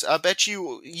 $14. I bet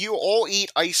you all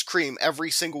eat ice cream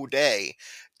every single day.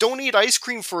 Don't eat ice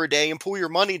cream for a day and pull your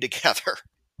money together.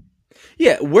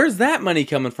 Yeah, where's that money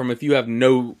coming from if you have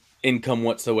no income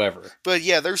whatsoever? But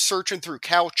yeah, they're searching through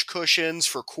couch cushions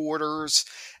for quarters,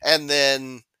 and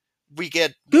then we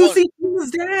get... Go see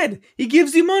his dad! He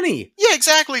gives you money! Yeah,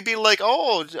 exactly. Be like,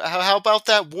 oh, how about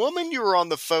that woman you were on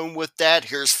the phone with, Dad?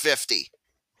 Here's 50.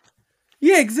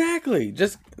 Yeah, exactly.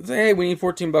 Just say, hey, we need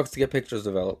 $14 to get pictures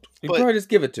developed. You probably just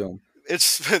give it to him.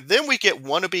 Then we get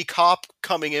wannabe cop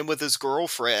coming in with his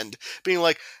girlfriend, being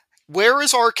like, where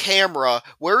is our camera?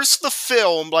 Where's the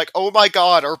film? Like, oh my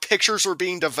god, our pictures are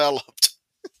being developed.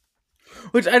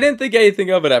 Which I didn't think anything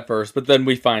of it at first, but then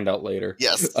we find out later.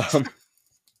 Yes.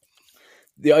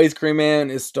 The ice cream man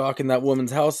is stalking that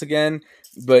woman's house again,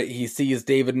 but he sees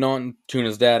David Naughton,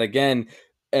 Tuna's dad, again,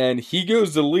 and he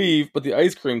goes to leave, but the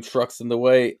ice cream truck's in the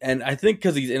way, and I think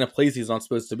because he's in a place he's not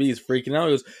supposed to be, he's freaking out.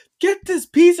 He goes, get this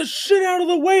piece of shit out of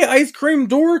the way, ice cream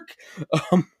dork!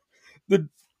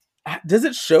 Does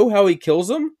it show how he kills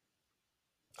him?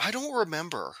 I don't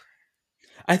remember.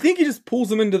 I think he just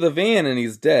pulls him into the van and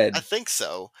he's dead. I think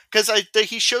so. Because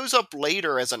he shows up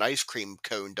later as an ice cream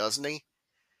cone, doesn't he?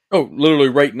 Oh, literally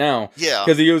right now. Yeah.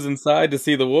 Because he goes inside to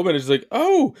see the woman and she's like,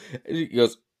 oh! And he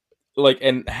goes, like,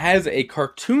 and has a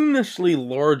cartoonishly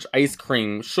large ice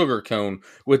cream sugar cone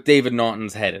with David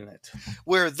Naughton's head in it.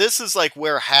 Where this is like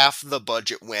where half the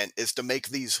budget went, is to make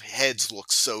these heads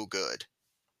look so good.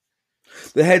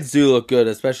 The heads do look good,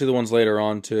 especially the ones later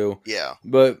on, too. Yeah.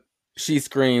 But she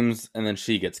screams, and then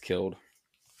she gets killed.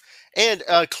 And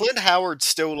Clint Howard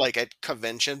still, like, at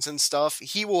conventions and stuff,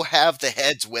 he will have the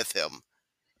heads with him.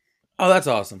 Oh, that's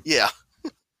awesome. Yeah.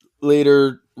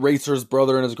 Later, Racer's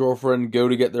brother and his girlfriend go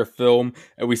to get their film,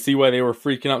 and we see why they were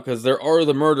freaking out, because there are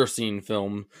the murder scene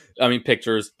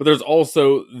pictures, but there's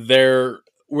also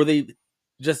were they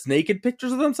just naked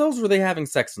pictures of themselves, or were they having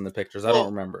sex in the pictures? I don't Well,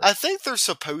 remember. I think they're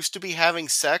supposed to be having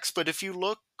sex, but if you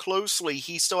look closely,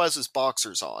 he still has his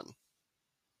boxers on.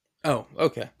 Oh,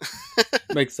 okay.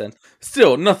 Makes sense.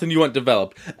 Still, nothing you want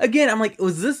developed. Again, I'm like,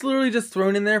 was this literally just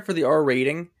thrown in there for the R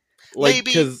rating? Like, Maybe.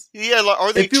 because Yeah, like,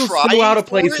 are they it feels so trying out of for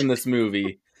place it? in this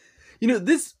movie.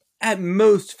 This at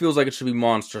most feels like it should be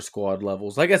Monster Squad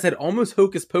levels. Like I said, almost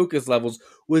Hocus Pocus levels,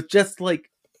 with just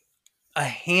like a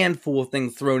handful of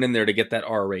things thrown in there to get that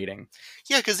R rating.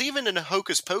 Yeah, because even in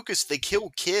Hocus Pocus, they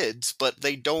kill kids, but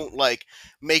they don't, like,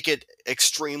 make it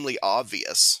extremely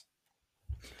obvious.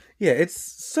 Yeah, it's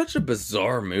such a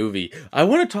bizarre movie. I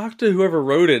want to talk to whoever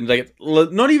wrote it and, like,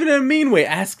 not even in a mean way,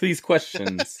 ask these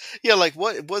questions. Yeah, like,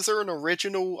 what was there an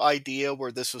original idea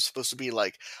where this was supposed to be,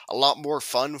 like, a lot more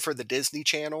fun for the Disney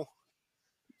Channel?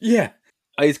 Yeah.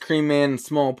 Ice Cream Man and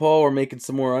Small Paul are making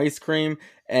some more ice cream,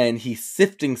 and he's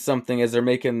sifting something as they're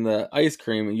making the ice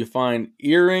cream. And you find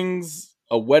earrings,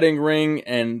 a wedding ring,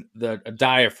 and a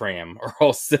diaphragm are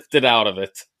all sifted out of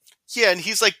it. Yeah, and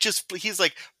he's like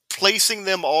placing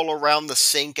them all around the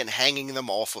sink and hanging them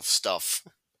off of stuff.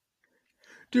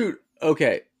 Dude,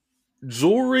 okay.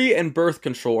 Jewelry and birth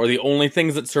control are the only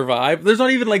things that survive. There's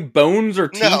not even like bones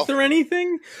or No. teeth or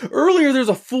anything. Earlier, there's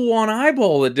a full-on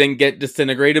eyeball that didn't get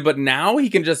disintegrated, but now he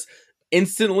can just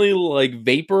instantly like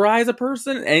vaporize a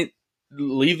person and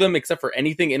leave them except for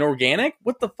anything inorganic.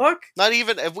 What the fuck? Not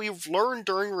even, if we've learned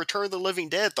during Return of the Living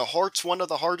Dead, the heart's one of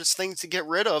the hardest things to get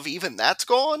rid of. Even that's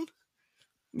gone?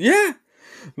 Yeah.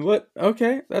 But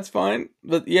okay, that's fine.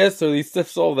 But yeah, so he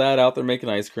sifts all that out. They're making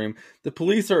ice cream. The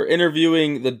police are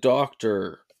interviewing the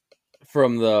doctor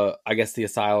from I guess the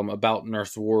asylum about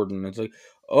Nurse Warden. It's like,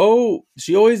 oh,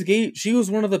 she was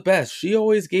one of the best. She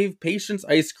always gave patients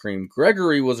ice cream.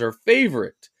 Gregory was her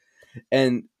favorite.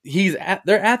 And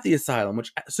they're at the asylum,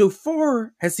 which so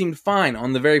far has seemed fine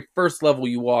on the very first level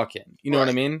you walk in. You know what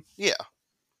I mean? Yeah.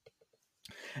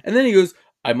 And then he goes,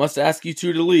 I must ask you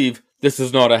two to leave. This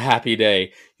is not a happy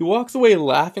day. He walks away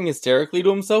laughing hysterically to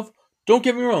himself. Don't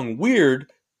get me wrong,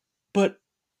 weird, but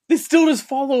they still just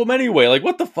follow him anyway. Like,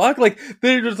 what the fuck? Like,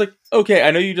 they're just like, okay,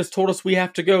 I know you just told us we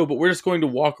have to go, but we're just going to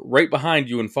walk right behind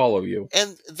you and follow you.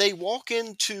 And they walk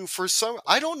into,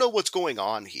 I don't know what's going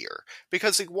on here,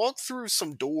 because they walk through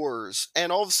some doors,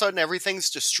 and all of a sudden everything's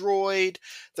destroyed,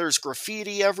 there's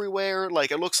graffiti everywhere,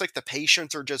 like, it looks like the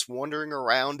patients are just wandering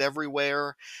around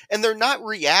everywhere, and they're not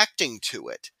reacting to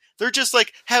it. They're just,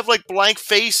 like, have, like, blank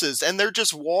faces, and they're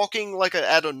just walking, like,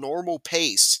 at a normal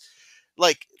pace.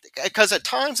 Like, because at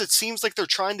times it seems like they're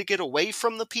trying to get away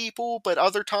from the people, but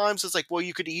other times it's like, well,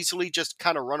 you could easily just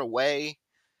kind of run away.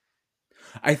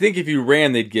 I think if you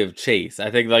ran, they'd give chase.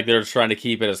 I think like they're trying to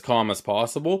keep it as calm as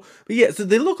possible. But yeah, so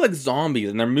they look like zombies,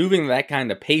 and they're moving that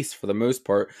kind of pace for the most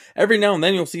part. Every now and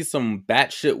then you'll see some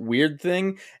batshit weird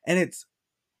thing, and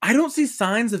I don't see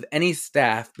signs of any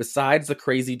staff besides the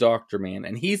crazy doctor man,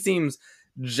 and he seems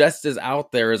just as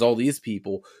out there as all these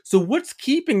people. So what's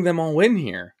keeping them all in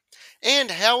here?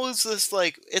 And how is this,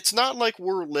 like, it's not like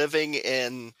we're living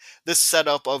in this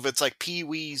setup of, it's like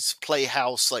Pee-wee's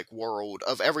Playhouse, like, world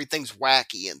of everything's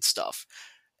wacky and stuff.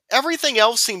 Everything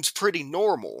else seems pretty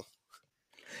normal.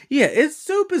 Yeah, it's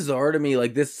so bizarre to me,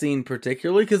 like this scene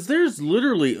particularly, because there's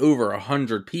literally over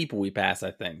 100 people we pass,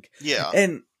 I think. Yeah.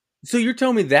 And so you're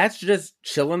telling me that's just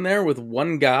chilling there with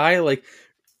one guy, like,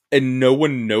 and no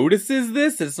one notices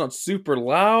this? It's not super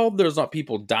loud. There's not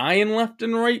people dying left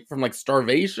and right from like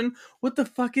starvation. What the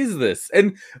fuck is this?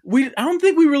 And I don't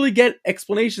think we really get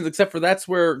explanations, except for that's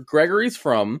where Gregory's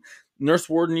from. Nurse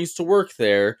Warden used to work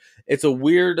there. It's a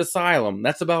weird asylum.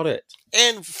 That's about it.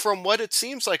 And from what it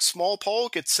seems like, Small Paul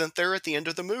gets sent there at the end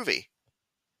of the movie.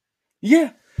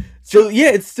 Yeah. So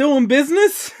yeah, it's still in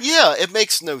business? Yeah, it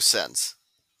makes no sense.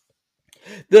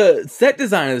 The set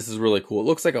design of this is really cool. It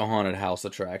looks like a haunted house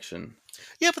attraction.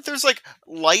 Yeah, but there's, like,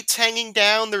 lights hanging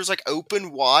down, there's, like,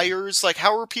 open wires. Like,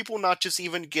 how are people not just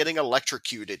even getting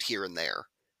electrocuted here and there?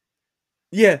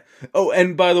 Yeah. Oh,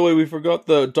 and by the way, we forgot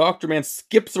the doctor man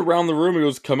skips around the room and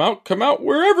goes, come out,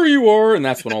 wherever you are. And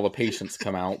that's when all the patients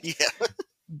come out. Yeah.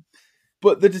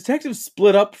 But the detectives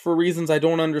split up for reasons I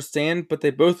don't understand, but they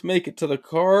both make it to the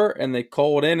car and they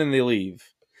call it in and they leave.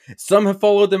 Some have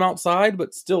followed them outside,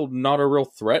 but still not a real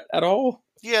threat at all.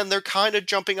 Yeah, and they're kind of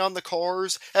jumping on the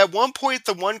cars. At one point,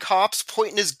 the one cop's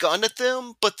pointing his gun at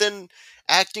them, but then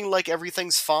acting like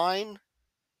everything's fine.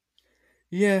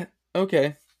 Yeah,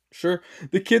 okay. Sure.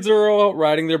 The kids are all out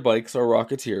riding their bikes, or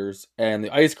Rocketeers, and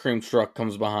the ice cream truck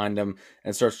comes behind them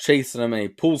and starts chasing them, and he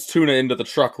pulls Tuna into the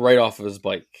truck right off of his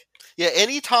bike. Yeah,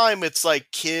 anytime it's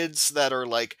like kids that are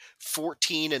like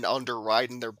 14 and under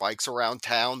riding their bikes around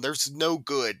town, there's no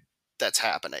good that's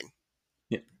happening.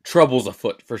 Yeah, trouble's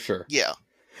afoot for sure. Yeah.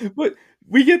 But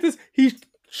we get this. He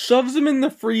shoves him in the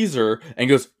freezer and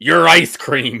goes, "Your ice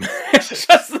cream."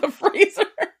 Shuts the freezer.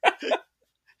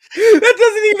 That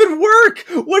doesn't even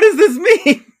work. What does this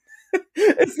mean?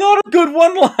 It's not a good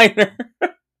one-liner.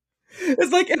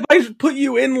 It's like if I put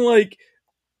you in like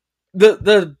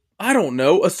the I don't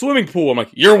know, a swimming pool. I'm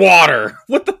like, "Your water."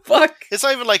 What the fuck? It's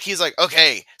not even like he's like,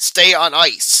 okay, stay on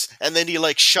ice. And then he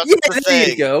like shuts Yeah, the there thing.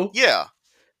 you go. Yeah.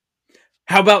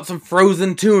 How about some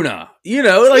frozen tuna? You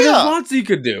know, like Yeah. there's lots you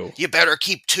could do. You better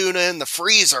keep tuna in the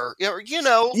freezer. You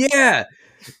know. Yeah.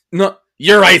 No,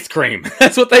 your ice cream.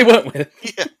 That's what they went with.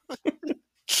 Yeah.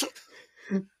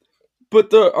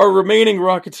 But our remaining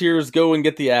Rocketeers go and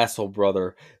get the asshole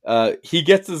brother. He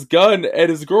gets his gun, and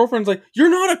his girlfriend's like, "You're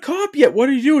not a cop yet. What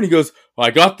are you doing?" He goes, "I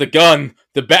got the gun.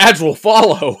 The badge will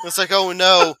follow." It's like, oh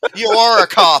no, you are a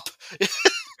cop.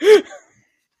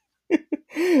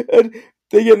 And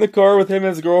they get in the car with him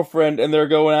and his girlfriend, and they're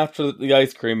going after the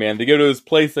ice cream man. They go to his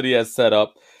place that he has set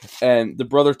up, and the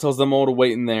brother tells them all to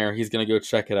wait in there. He's going to go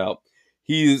check it out.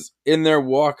 He's in there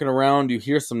walking around. You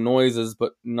hear some noises,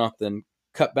 but nothing.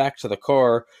 Cut back to the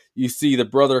car. You see the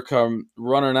brother come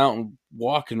running out and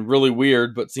walking really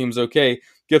weird, but seems okay.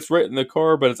 Gets right in the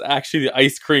car, but it's actually the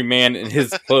ice cream man in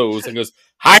his clothes and goes,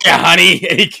 "Hiya, honey!"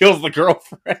 And he kills the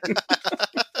girlfriend.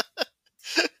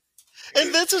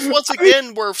 And this is once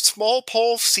again where Small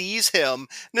Paul sees him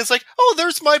and it's like, oh,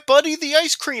 there's my buddy, the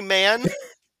ice cream man.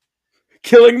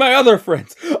 Killing my other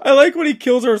friends. I like when he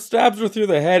kills her, stabs her through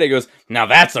the head. He goes, "Now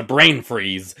that's a brain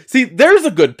freeze." See, there's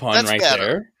a good pun right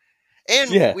there.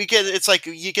 And we get, it's like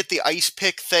you get the ice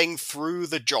pick thing through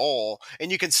the jaw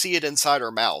and you can see it inside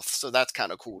her mouth. So that's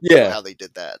kind of cool. Yeah. How they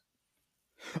did that.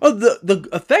 Oh, the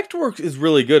effect work is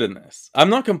really good in this. I'm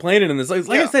not complaining in this.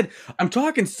 Like I said, I'm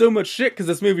talking so much shit because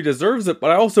this movie deserves it,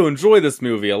 but I also enjoy this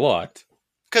movie a lot.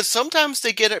 Because sometimes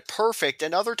they get it perfect,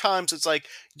 and other times it's like,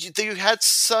 you had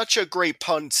such a great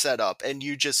pun set up, and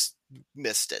you just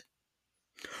missed it.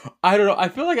 I don't know. I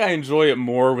feel like I enjoy it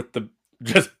more with the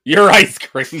just your ice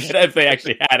cream than if they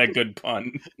actually had a good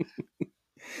pun.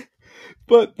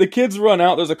 But the kids run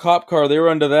out. There's a cop car. They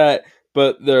run to that,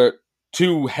 but they're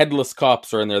two headless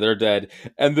cops are in there. They're dead.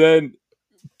 And then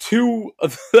two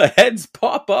of the heads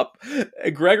pop up.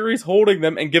 And Gregory's holding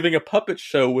them and giving a puppet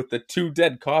show with the two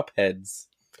dead cop heads.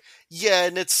 Yeah,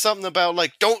 and it's something about,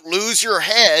 like, don't lose your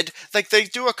head. Like, they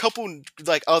do a couple,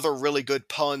 like, other really good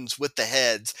puns with the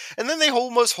heads. And then they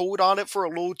almost hold on it for a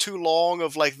little too long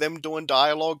of, like, them doing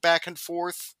dialogue back and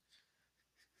forth.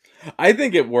 I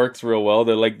think it works real well.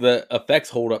 The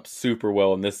effects hold up super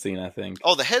well in this scene, I think.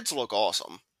 Oh, the heads look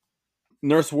awesome.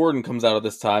 Nurse Warden comes out at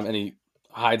this time, and he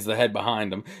hides the head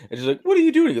behind him. And she's like, "What are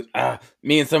you doing?" He goes,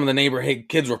 "Me and some of the neighborhood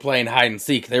kids were playing hide and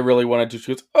seek. They really wanted to."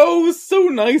 She goes, "Oh, it was so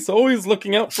nice, always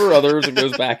looking out for others," and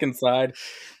goes back inside.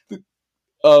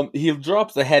 He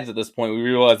drops the heads at this point. We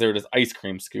realize they were just ice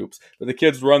cream scoops. But the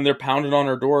kids run, they're pounding on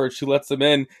her door, and she lets them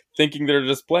in, thinking they're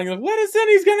just playing. Like, "Let us in,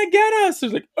 he's gonna get us."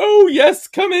 She's like, "Oh, yes,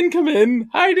 come in,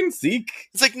 hide and seek."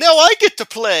 It's like, no, I get to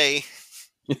play.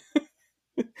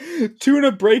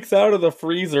 Tuna breaks out of the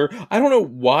freezer. I don't know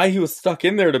why he was stuck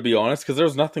in there, to be honest, because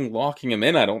there's nothing locking him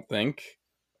in, I don't think.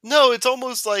 No, it's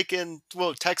almost like in,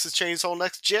 Texas Chainsaw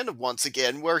Next Gen once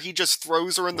again, where he just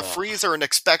throws her in the freezer and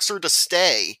expects her to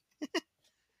stay.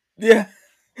 Yeah.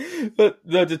 But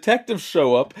the detectives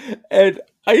show up, and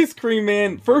Ice Cream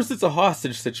Man, first it's a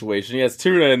hostage situation. He has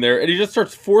Tuna in there, and he just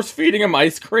starts force-feeding him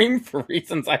ice cream for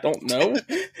reasons I don't know.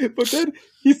 But then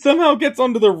he somehow gets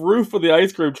onto the roof of the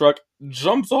ice cream truck,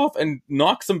 jumps off, and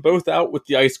knocks them both out with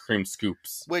the ice cream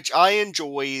scoops. Which I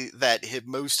enjoy that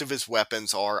most of his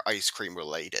weapons are ice cream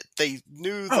related. They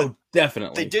knew that. Oh,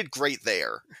 definitely. They did great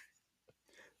there.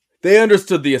 They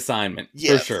understood the assignment,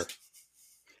 yes. For sure.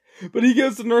 But he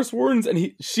goes to Nurse Warden's,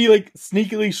 and she like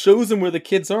sneakily shows him where the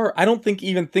kids are. I don't think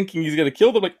even thinking he's gonna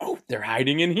kill them. Like, oh, they're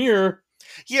hiding in here.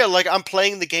 Yeah, like I'm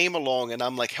playing the game along, and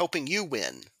I'm like helping you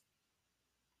win.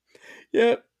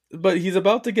 Yeah, but he's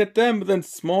about to get them, but then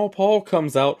Small Paul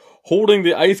comes out holding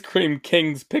the Ice Cream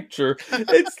King's picture.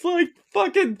 It's like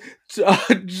fucking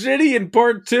Ginny in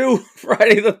Part 2,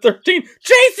 Friday the 13th.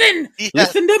 Jason,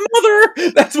 listen to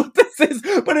Mother. That's what this is.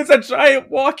 But it's a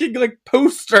giant walking like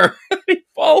poster. He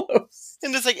follows.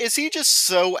 And it's like, is he just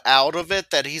so out of it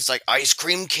that he's like, Ice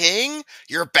Cream King,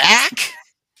 you're back?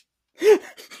 You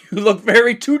look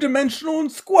very two-dimensional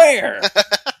and square.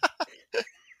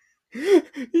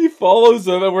 He follows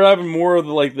him, and we're having more of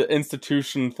the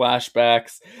institution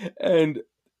flashbacks, and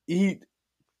he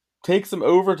takes him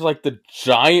over to the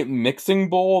giant mixing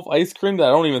bowl of ice cream that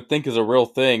I don't even think is a real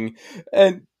thing.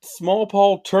 And Small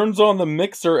Paul turns on the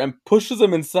mixer and pushes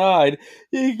him inside.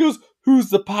 He goes, "Who's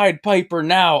the Pied Piper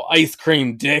now, ice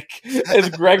cream dick?" As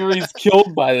Gregory's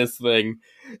killed by this thing.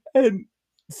 And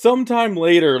sometime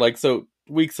later, so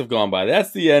weeks have gone by.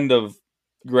 That's the end of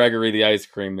Gregory the Ice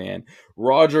Cream Man.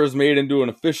 Roger is made into an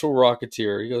official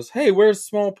Rocketeer. He goes, "Hey, where's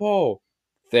Small Paul?"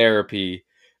 Therapy.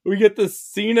 We get this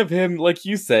scene of him, like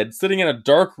you said, sitting in a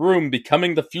dark room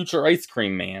becoming the future Ice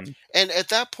Cream Man. And at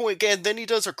that point, again, then he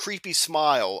does a creepy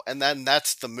smile, and then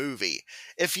that's the movie.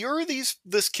 If you're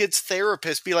this kid's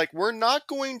therapist, be like, we're not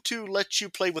going to let you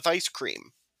play with ice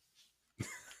cream.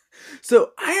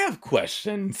 So I have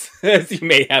questions, as you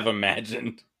may have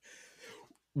imagined.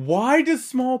 Why does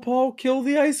Small Paul kill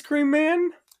the Ice Cream Man?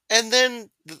 And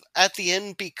then at the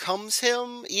end becomes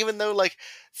him, even though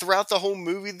throughout the whole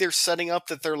movie they're setting up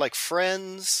that they're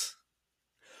friends.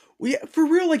 Well, yeah, for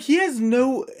real, he has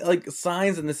no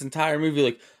signs in this entire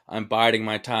movie I'm biding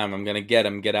my time, I'm gonna get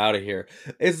him, get out of here.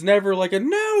 It's never a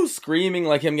no screaming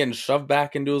him getting shoved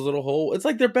back into his little hole. It's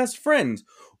they're best friends.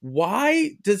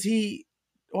 Why is he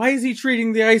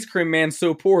treating the Ice Cream Man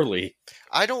so poorly?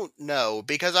 I don't know,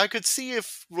 because I could see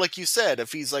if, like you said,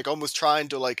 if he's almost trying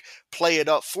to play it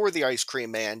up for the Ice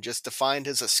Cream Man just to find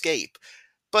his escape.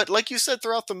 But like you said,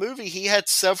 throughout the movie, he had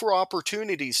several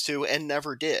opportunities to and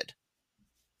never did.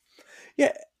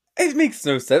 Yeah, it makes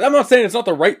no sense. I'm not saying it's not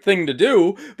the right thing to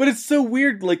do, but it's so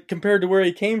weird, compared to where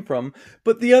he came from.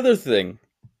 But the other thing,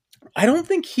 I don't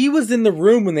think he was in the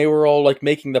room when they were all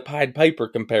making the Pied Piper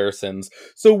comparisons.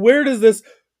 So where does this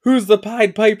 "Who's the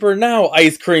Pied Piper now,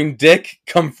 ice cream dick"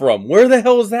 come from? Where the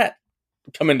hell is that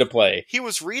come into play? He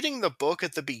was reading the book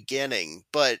at the beginning,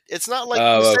 but it's not like you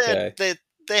Oh, said okay. that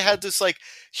they had this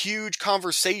huge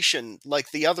conversation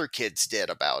like the other kids did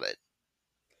about it.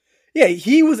 Yeah,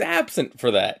 he was absent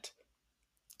for that.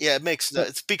 Yeah, it makes But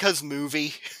it's because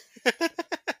movie.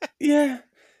 yeah,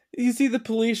 you see the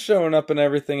police showing up and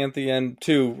everything at the end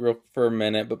too, for a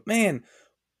minute. But man,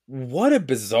 what a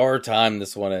bizarre time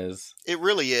this one is. It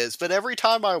really is, but every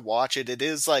time I watch it, it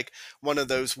is one of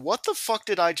those, what the fuck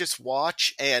did I just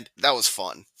watch? And that was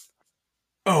fun.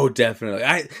 Oh, definitely.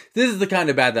 This is the kind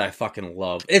of bad that I fucking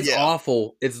love. It's Yeah.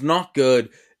 awful. It's not good.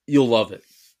 You'll love it.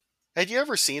 Had you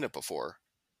ever seen it before?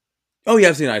 Oh yeah,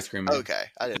 I've seen Ice Cream Man. Okay,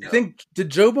 I didn't know. I think,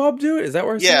 did Joe Bob do it? Is that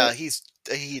where I saw it?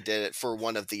 he did it for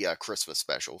one of the Christmas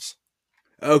specials.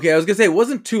 Okay, I was gonna say it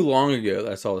wasn't too long ago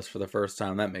that I saw this for the first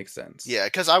time. That makes sense. Yeah,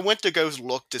 because I went to go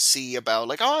look to see about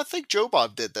I think Joe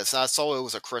Bob did this, and I saw it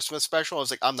was a Christmas special. I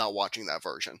was like, I'm not watching that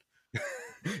version.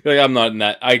 I'm not in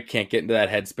that. I can't get into that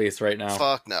headspace right now.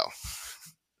 Fuck no.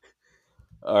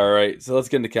 All right, so let's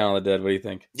get into Count of the Dead. What do you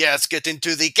think? Yeah, let's get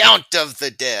into the Count of the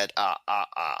Dead.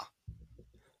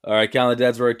 All right, Count of the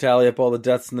Dead's where I tally up all the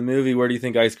deaths in the movie. Where do you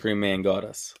think Ice Cream Man got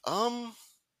us? I'm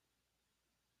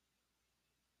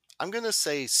gonna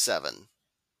say 7.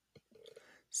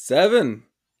 7.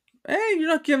 Hey, you're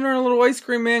not giving our little Ice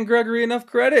Cream Man Gregory enough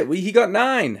credit. He got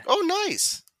 9. Oh,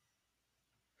 nice.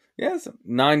 Yes,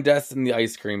 9 deaths in the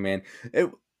Ice Cream Man.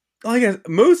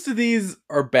 Most of these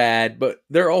are bad, but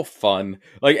they're all fun.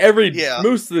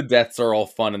 Most of the deaths are all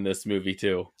fun in this movie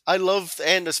too. I love,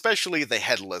 and especially the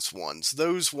headless ones.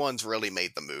 Those ones really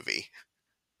made the movie.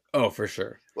 Oh, for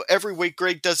sure. Well, every week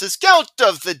Greg does his Count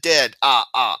of the Dead.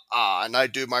 And I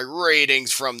do my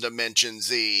ratings from Dimension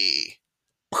Z.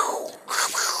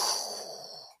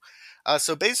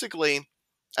 So basically,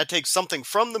 I take something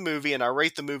from the movie and I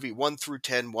rate the movie 1 through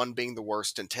 10, 1 being the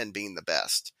worst and 10 being the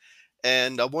best.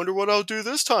 And I wonder what I'll do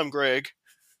this time, Greg.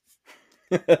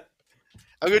 I'm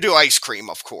going to do ice cream,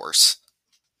 of course.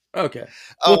 Okay.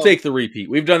 We'll take the repeat.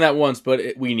 We've done that once, but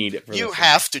we need it for you this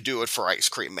have to do it for Ice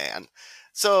Cream Man.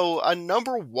 So a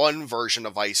number 1 version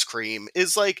of ice cream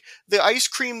is the ice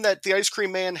cream that the Ice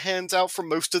Cream Man hands out for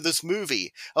most of this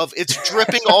movie. Of it's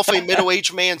dripping off a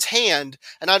middle-aged man's hand,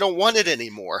 and I don't want it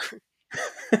anymore.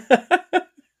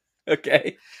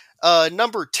 Okay.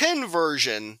 Number 10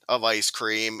 version of ice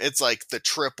cream, it's the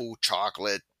triple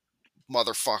chocolate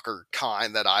motherfucker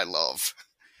kind that I love.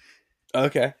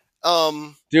 Okay.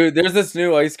 Dude, there's this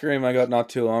new ice cream I got not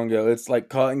too long ago. It's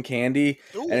cotton candy,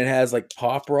 Ooh. and it has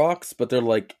Pop Rocks, but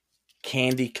they're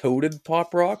candy coated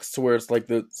Pop Rocks, to where it's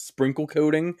the sprinkle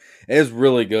coating. It is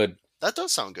really good. That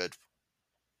does sound good.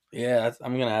 Yeah,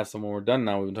 I'm gonna have some when we're done.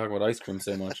 Now we've been talking about ice cream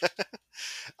so much.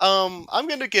 I'm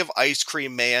gonna give Ice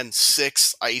Cream Man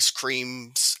 6 ice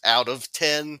creams out of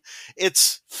 10.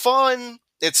 It's fun.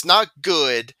 It's not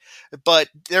good, but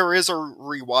there is a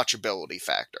rewatchability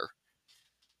factor.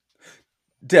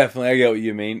 Definitely, I get what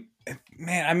you mean.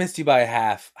 Man, I missed you by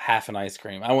half an ice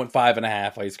cream. I went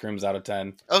 5.5 ice creams out of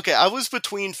 10. Okay, I was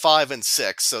between 5 and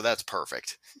 6, so that's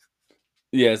perfect.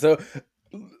 Yeah, so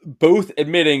both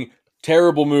admitting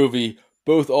terrible movie,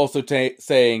 both also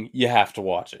saying you have to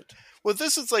watch it. Well,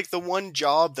 this is like the one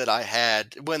job that I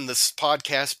had when this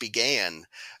podcast began.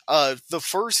 The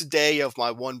first day of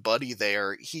my one buddy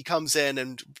there, he comes in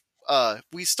and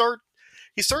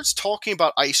he starts talking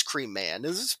about Ice Cream Man. And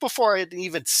this is before I had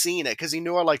even seen it because he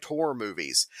knew I liked horror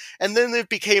movies. And then it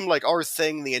became like our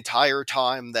thing the entire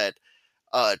time that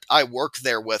I worked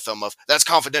there with him. Of that's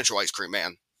confidential, Ice Cream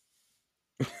Man.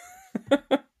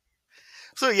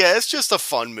 So yeah, it's just a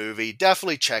fun movie.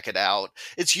 Definitely check it out.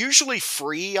 It's usually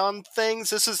free on things.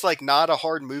 This is like not a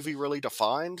hard movie really to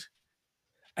find.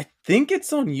 I think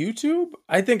it's on YouTube.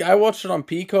 I think I watched it on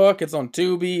Peacock. It's on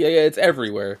Tubi. Yeah, it's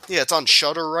everywhere. Yeah, it's on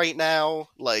Shudder right now.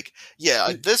 Like,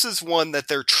 yeah, this is one that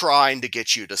they're trying to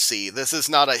get you to see. This is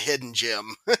not a hidden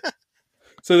gem.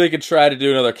 So they could try to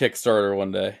do another Kickstarter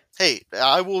one day. Hey,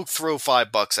 I will throw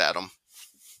 $5 at them.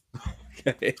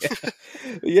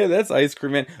 Yeah, that's Ice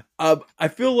Cream Man. I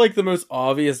feel like the most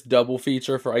obvious double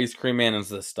feature for Ice Cream Man is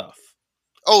this stuff.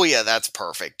 Oh yeah, that's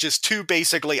perfect. Just two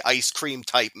basically ice cream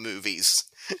type movies.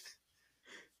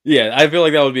 Yeah, I feel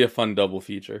like that would be a fun double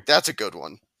feature. That's a good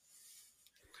one.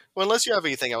 Well, unless you have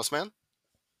anything else, man.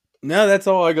 No, that's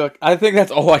all I got. I think that's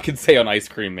all I can say on Ice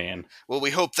Cream Man. Well, we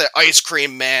hope that Ice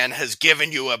Cream Man has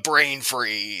given you a brain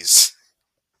freeze.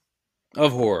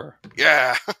 Of horror.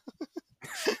 Yeah.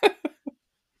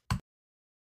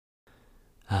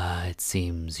 It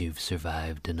seems you've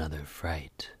survived another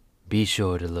fright. Be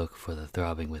sure to look for the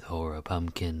Throbbing with Horror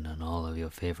Pumpkin on all of your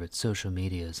favorite social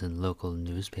medias and local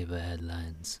newspaper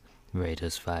headlines. Rate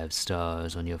us 5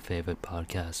 stars on your favorite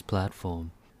podcast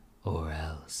platform. Or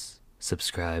else,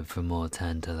 subscribe for more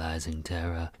tantalizing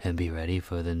terror and be ready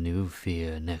for the new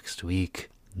fear next week,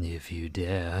 if you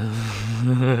dare.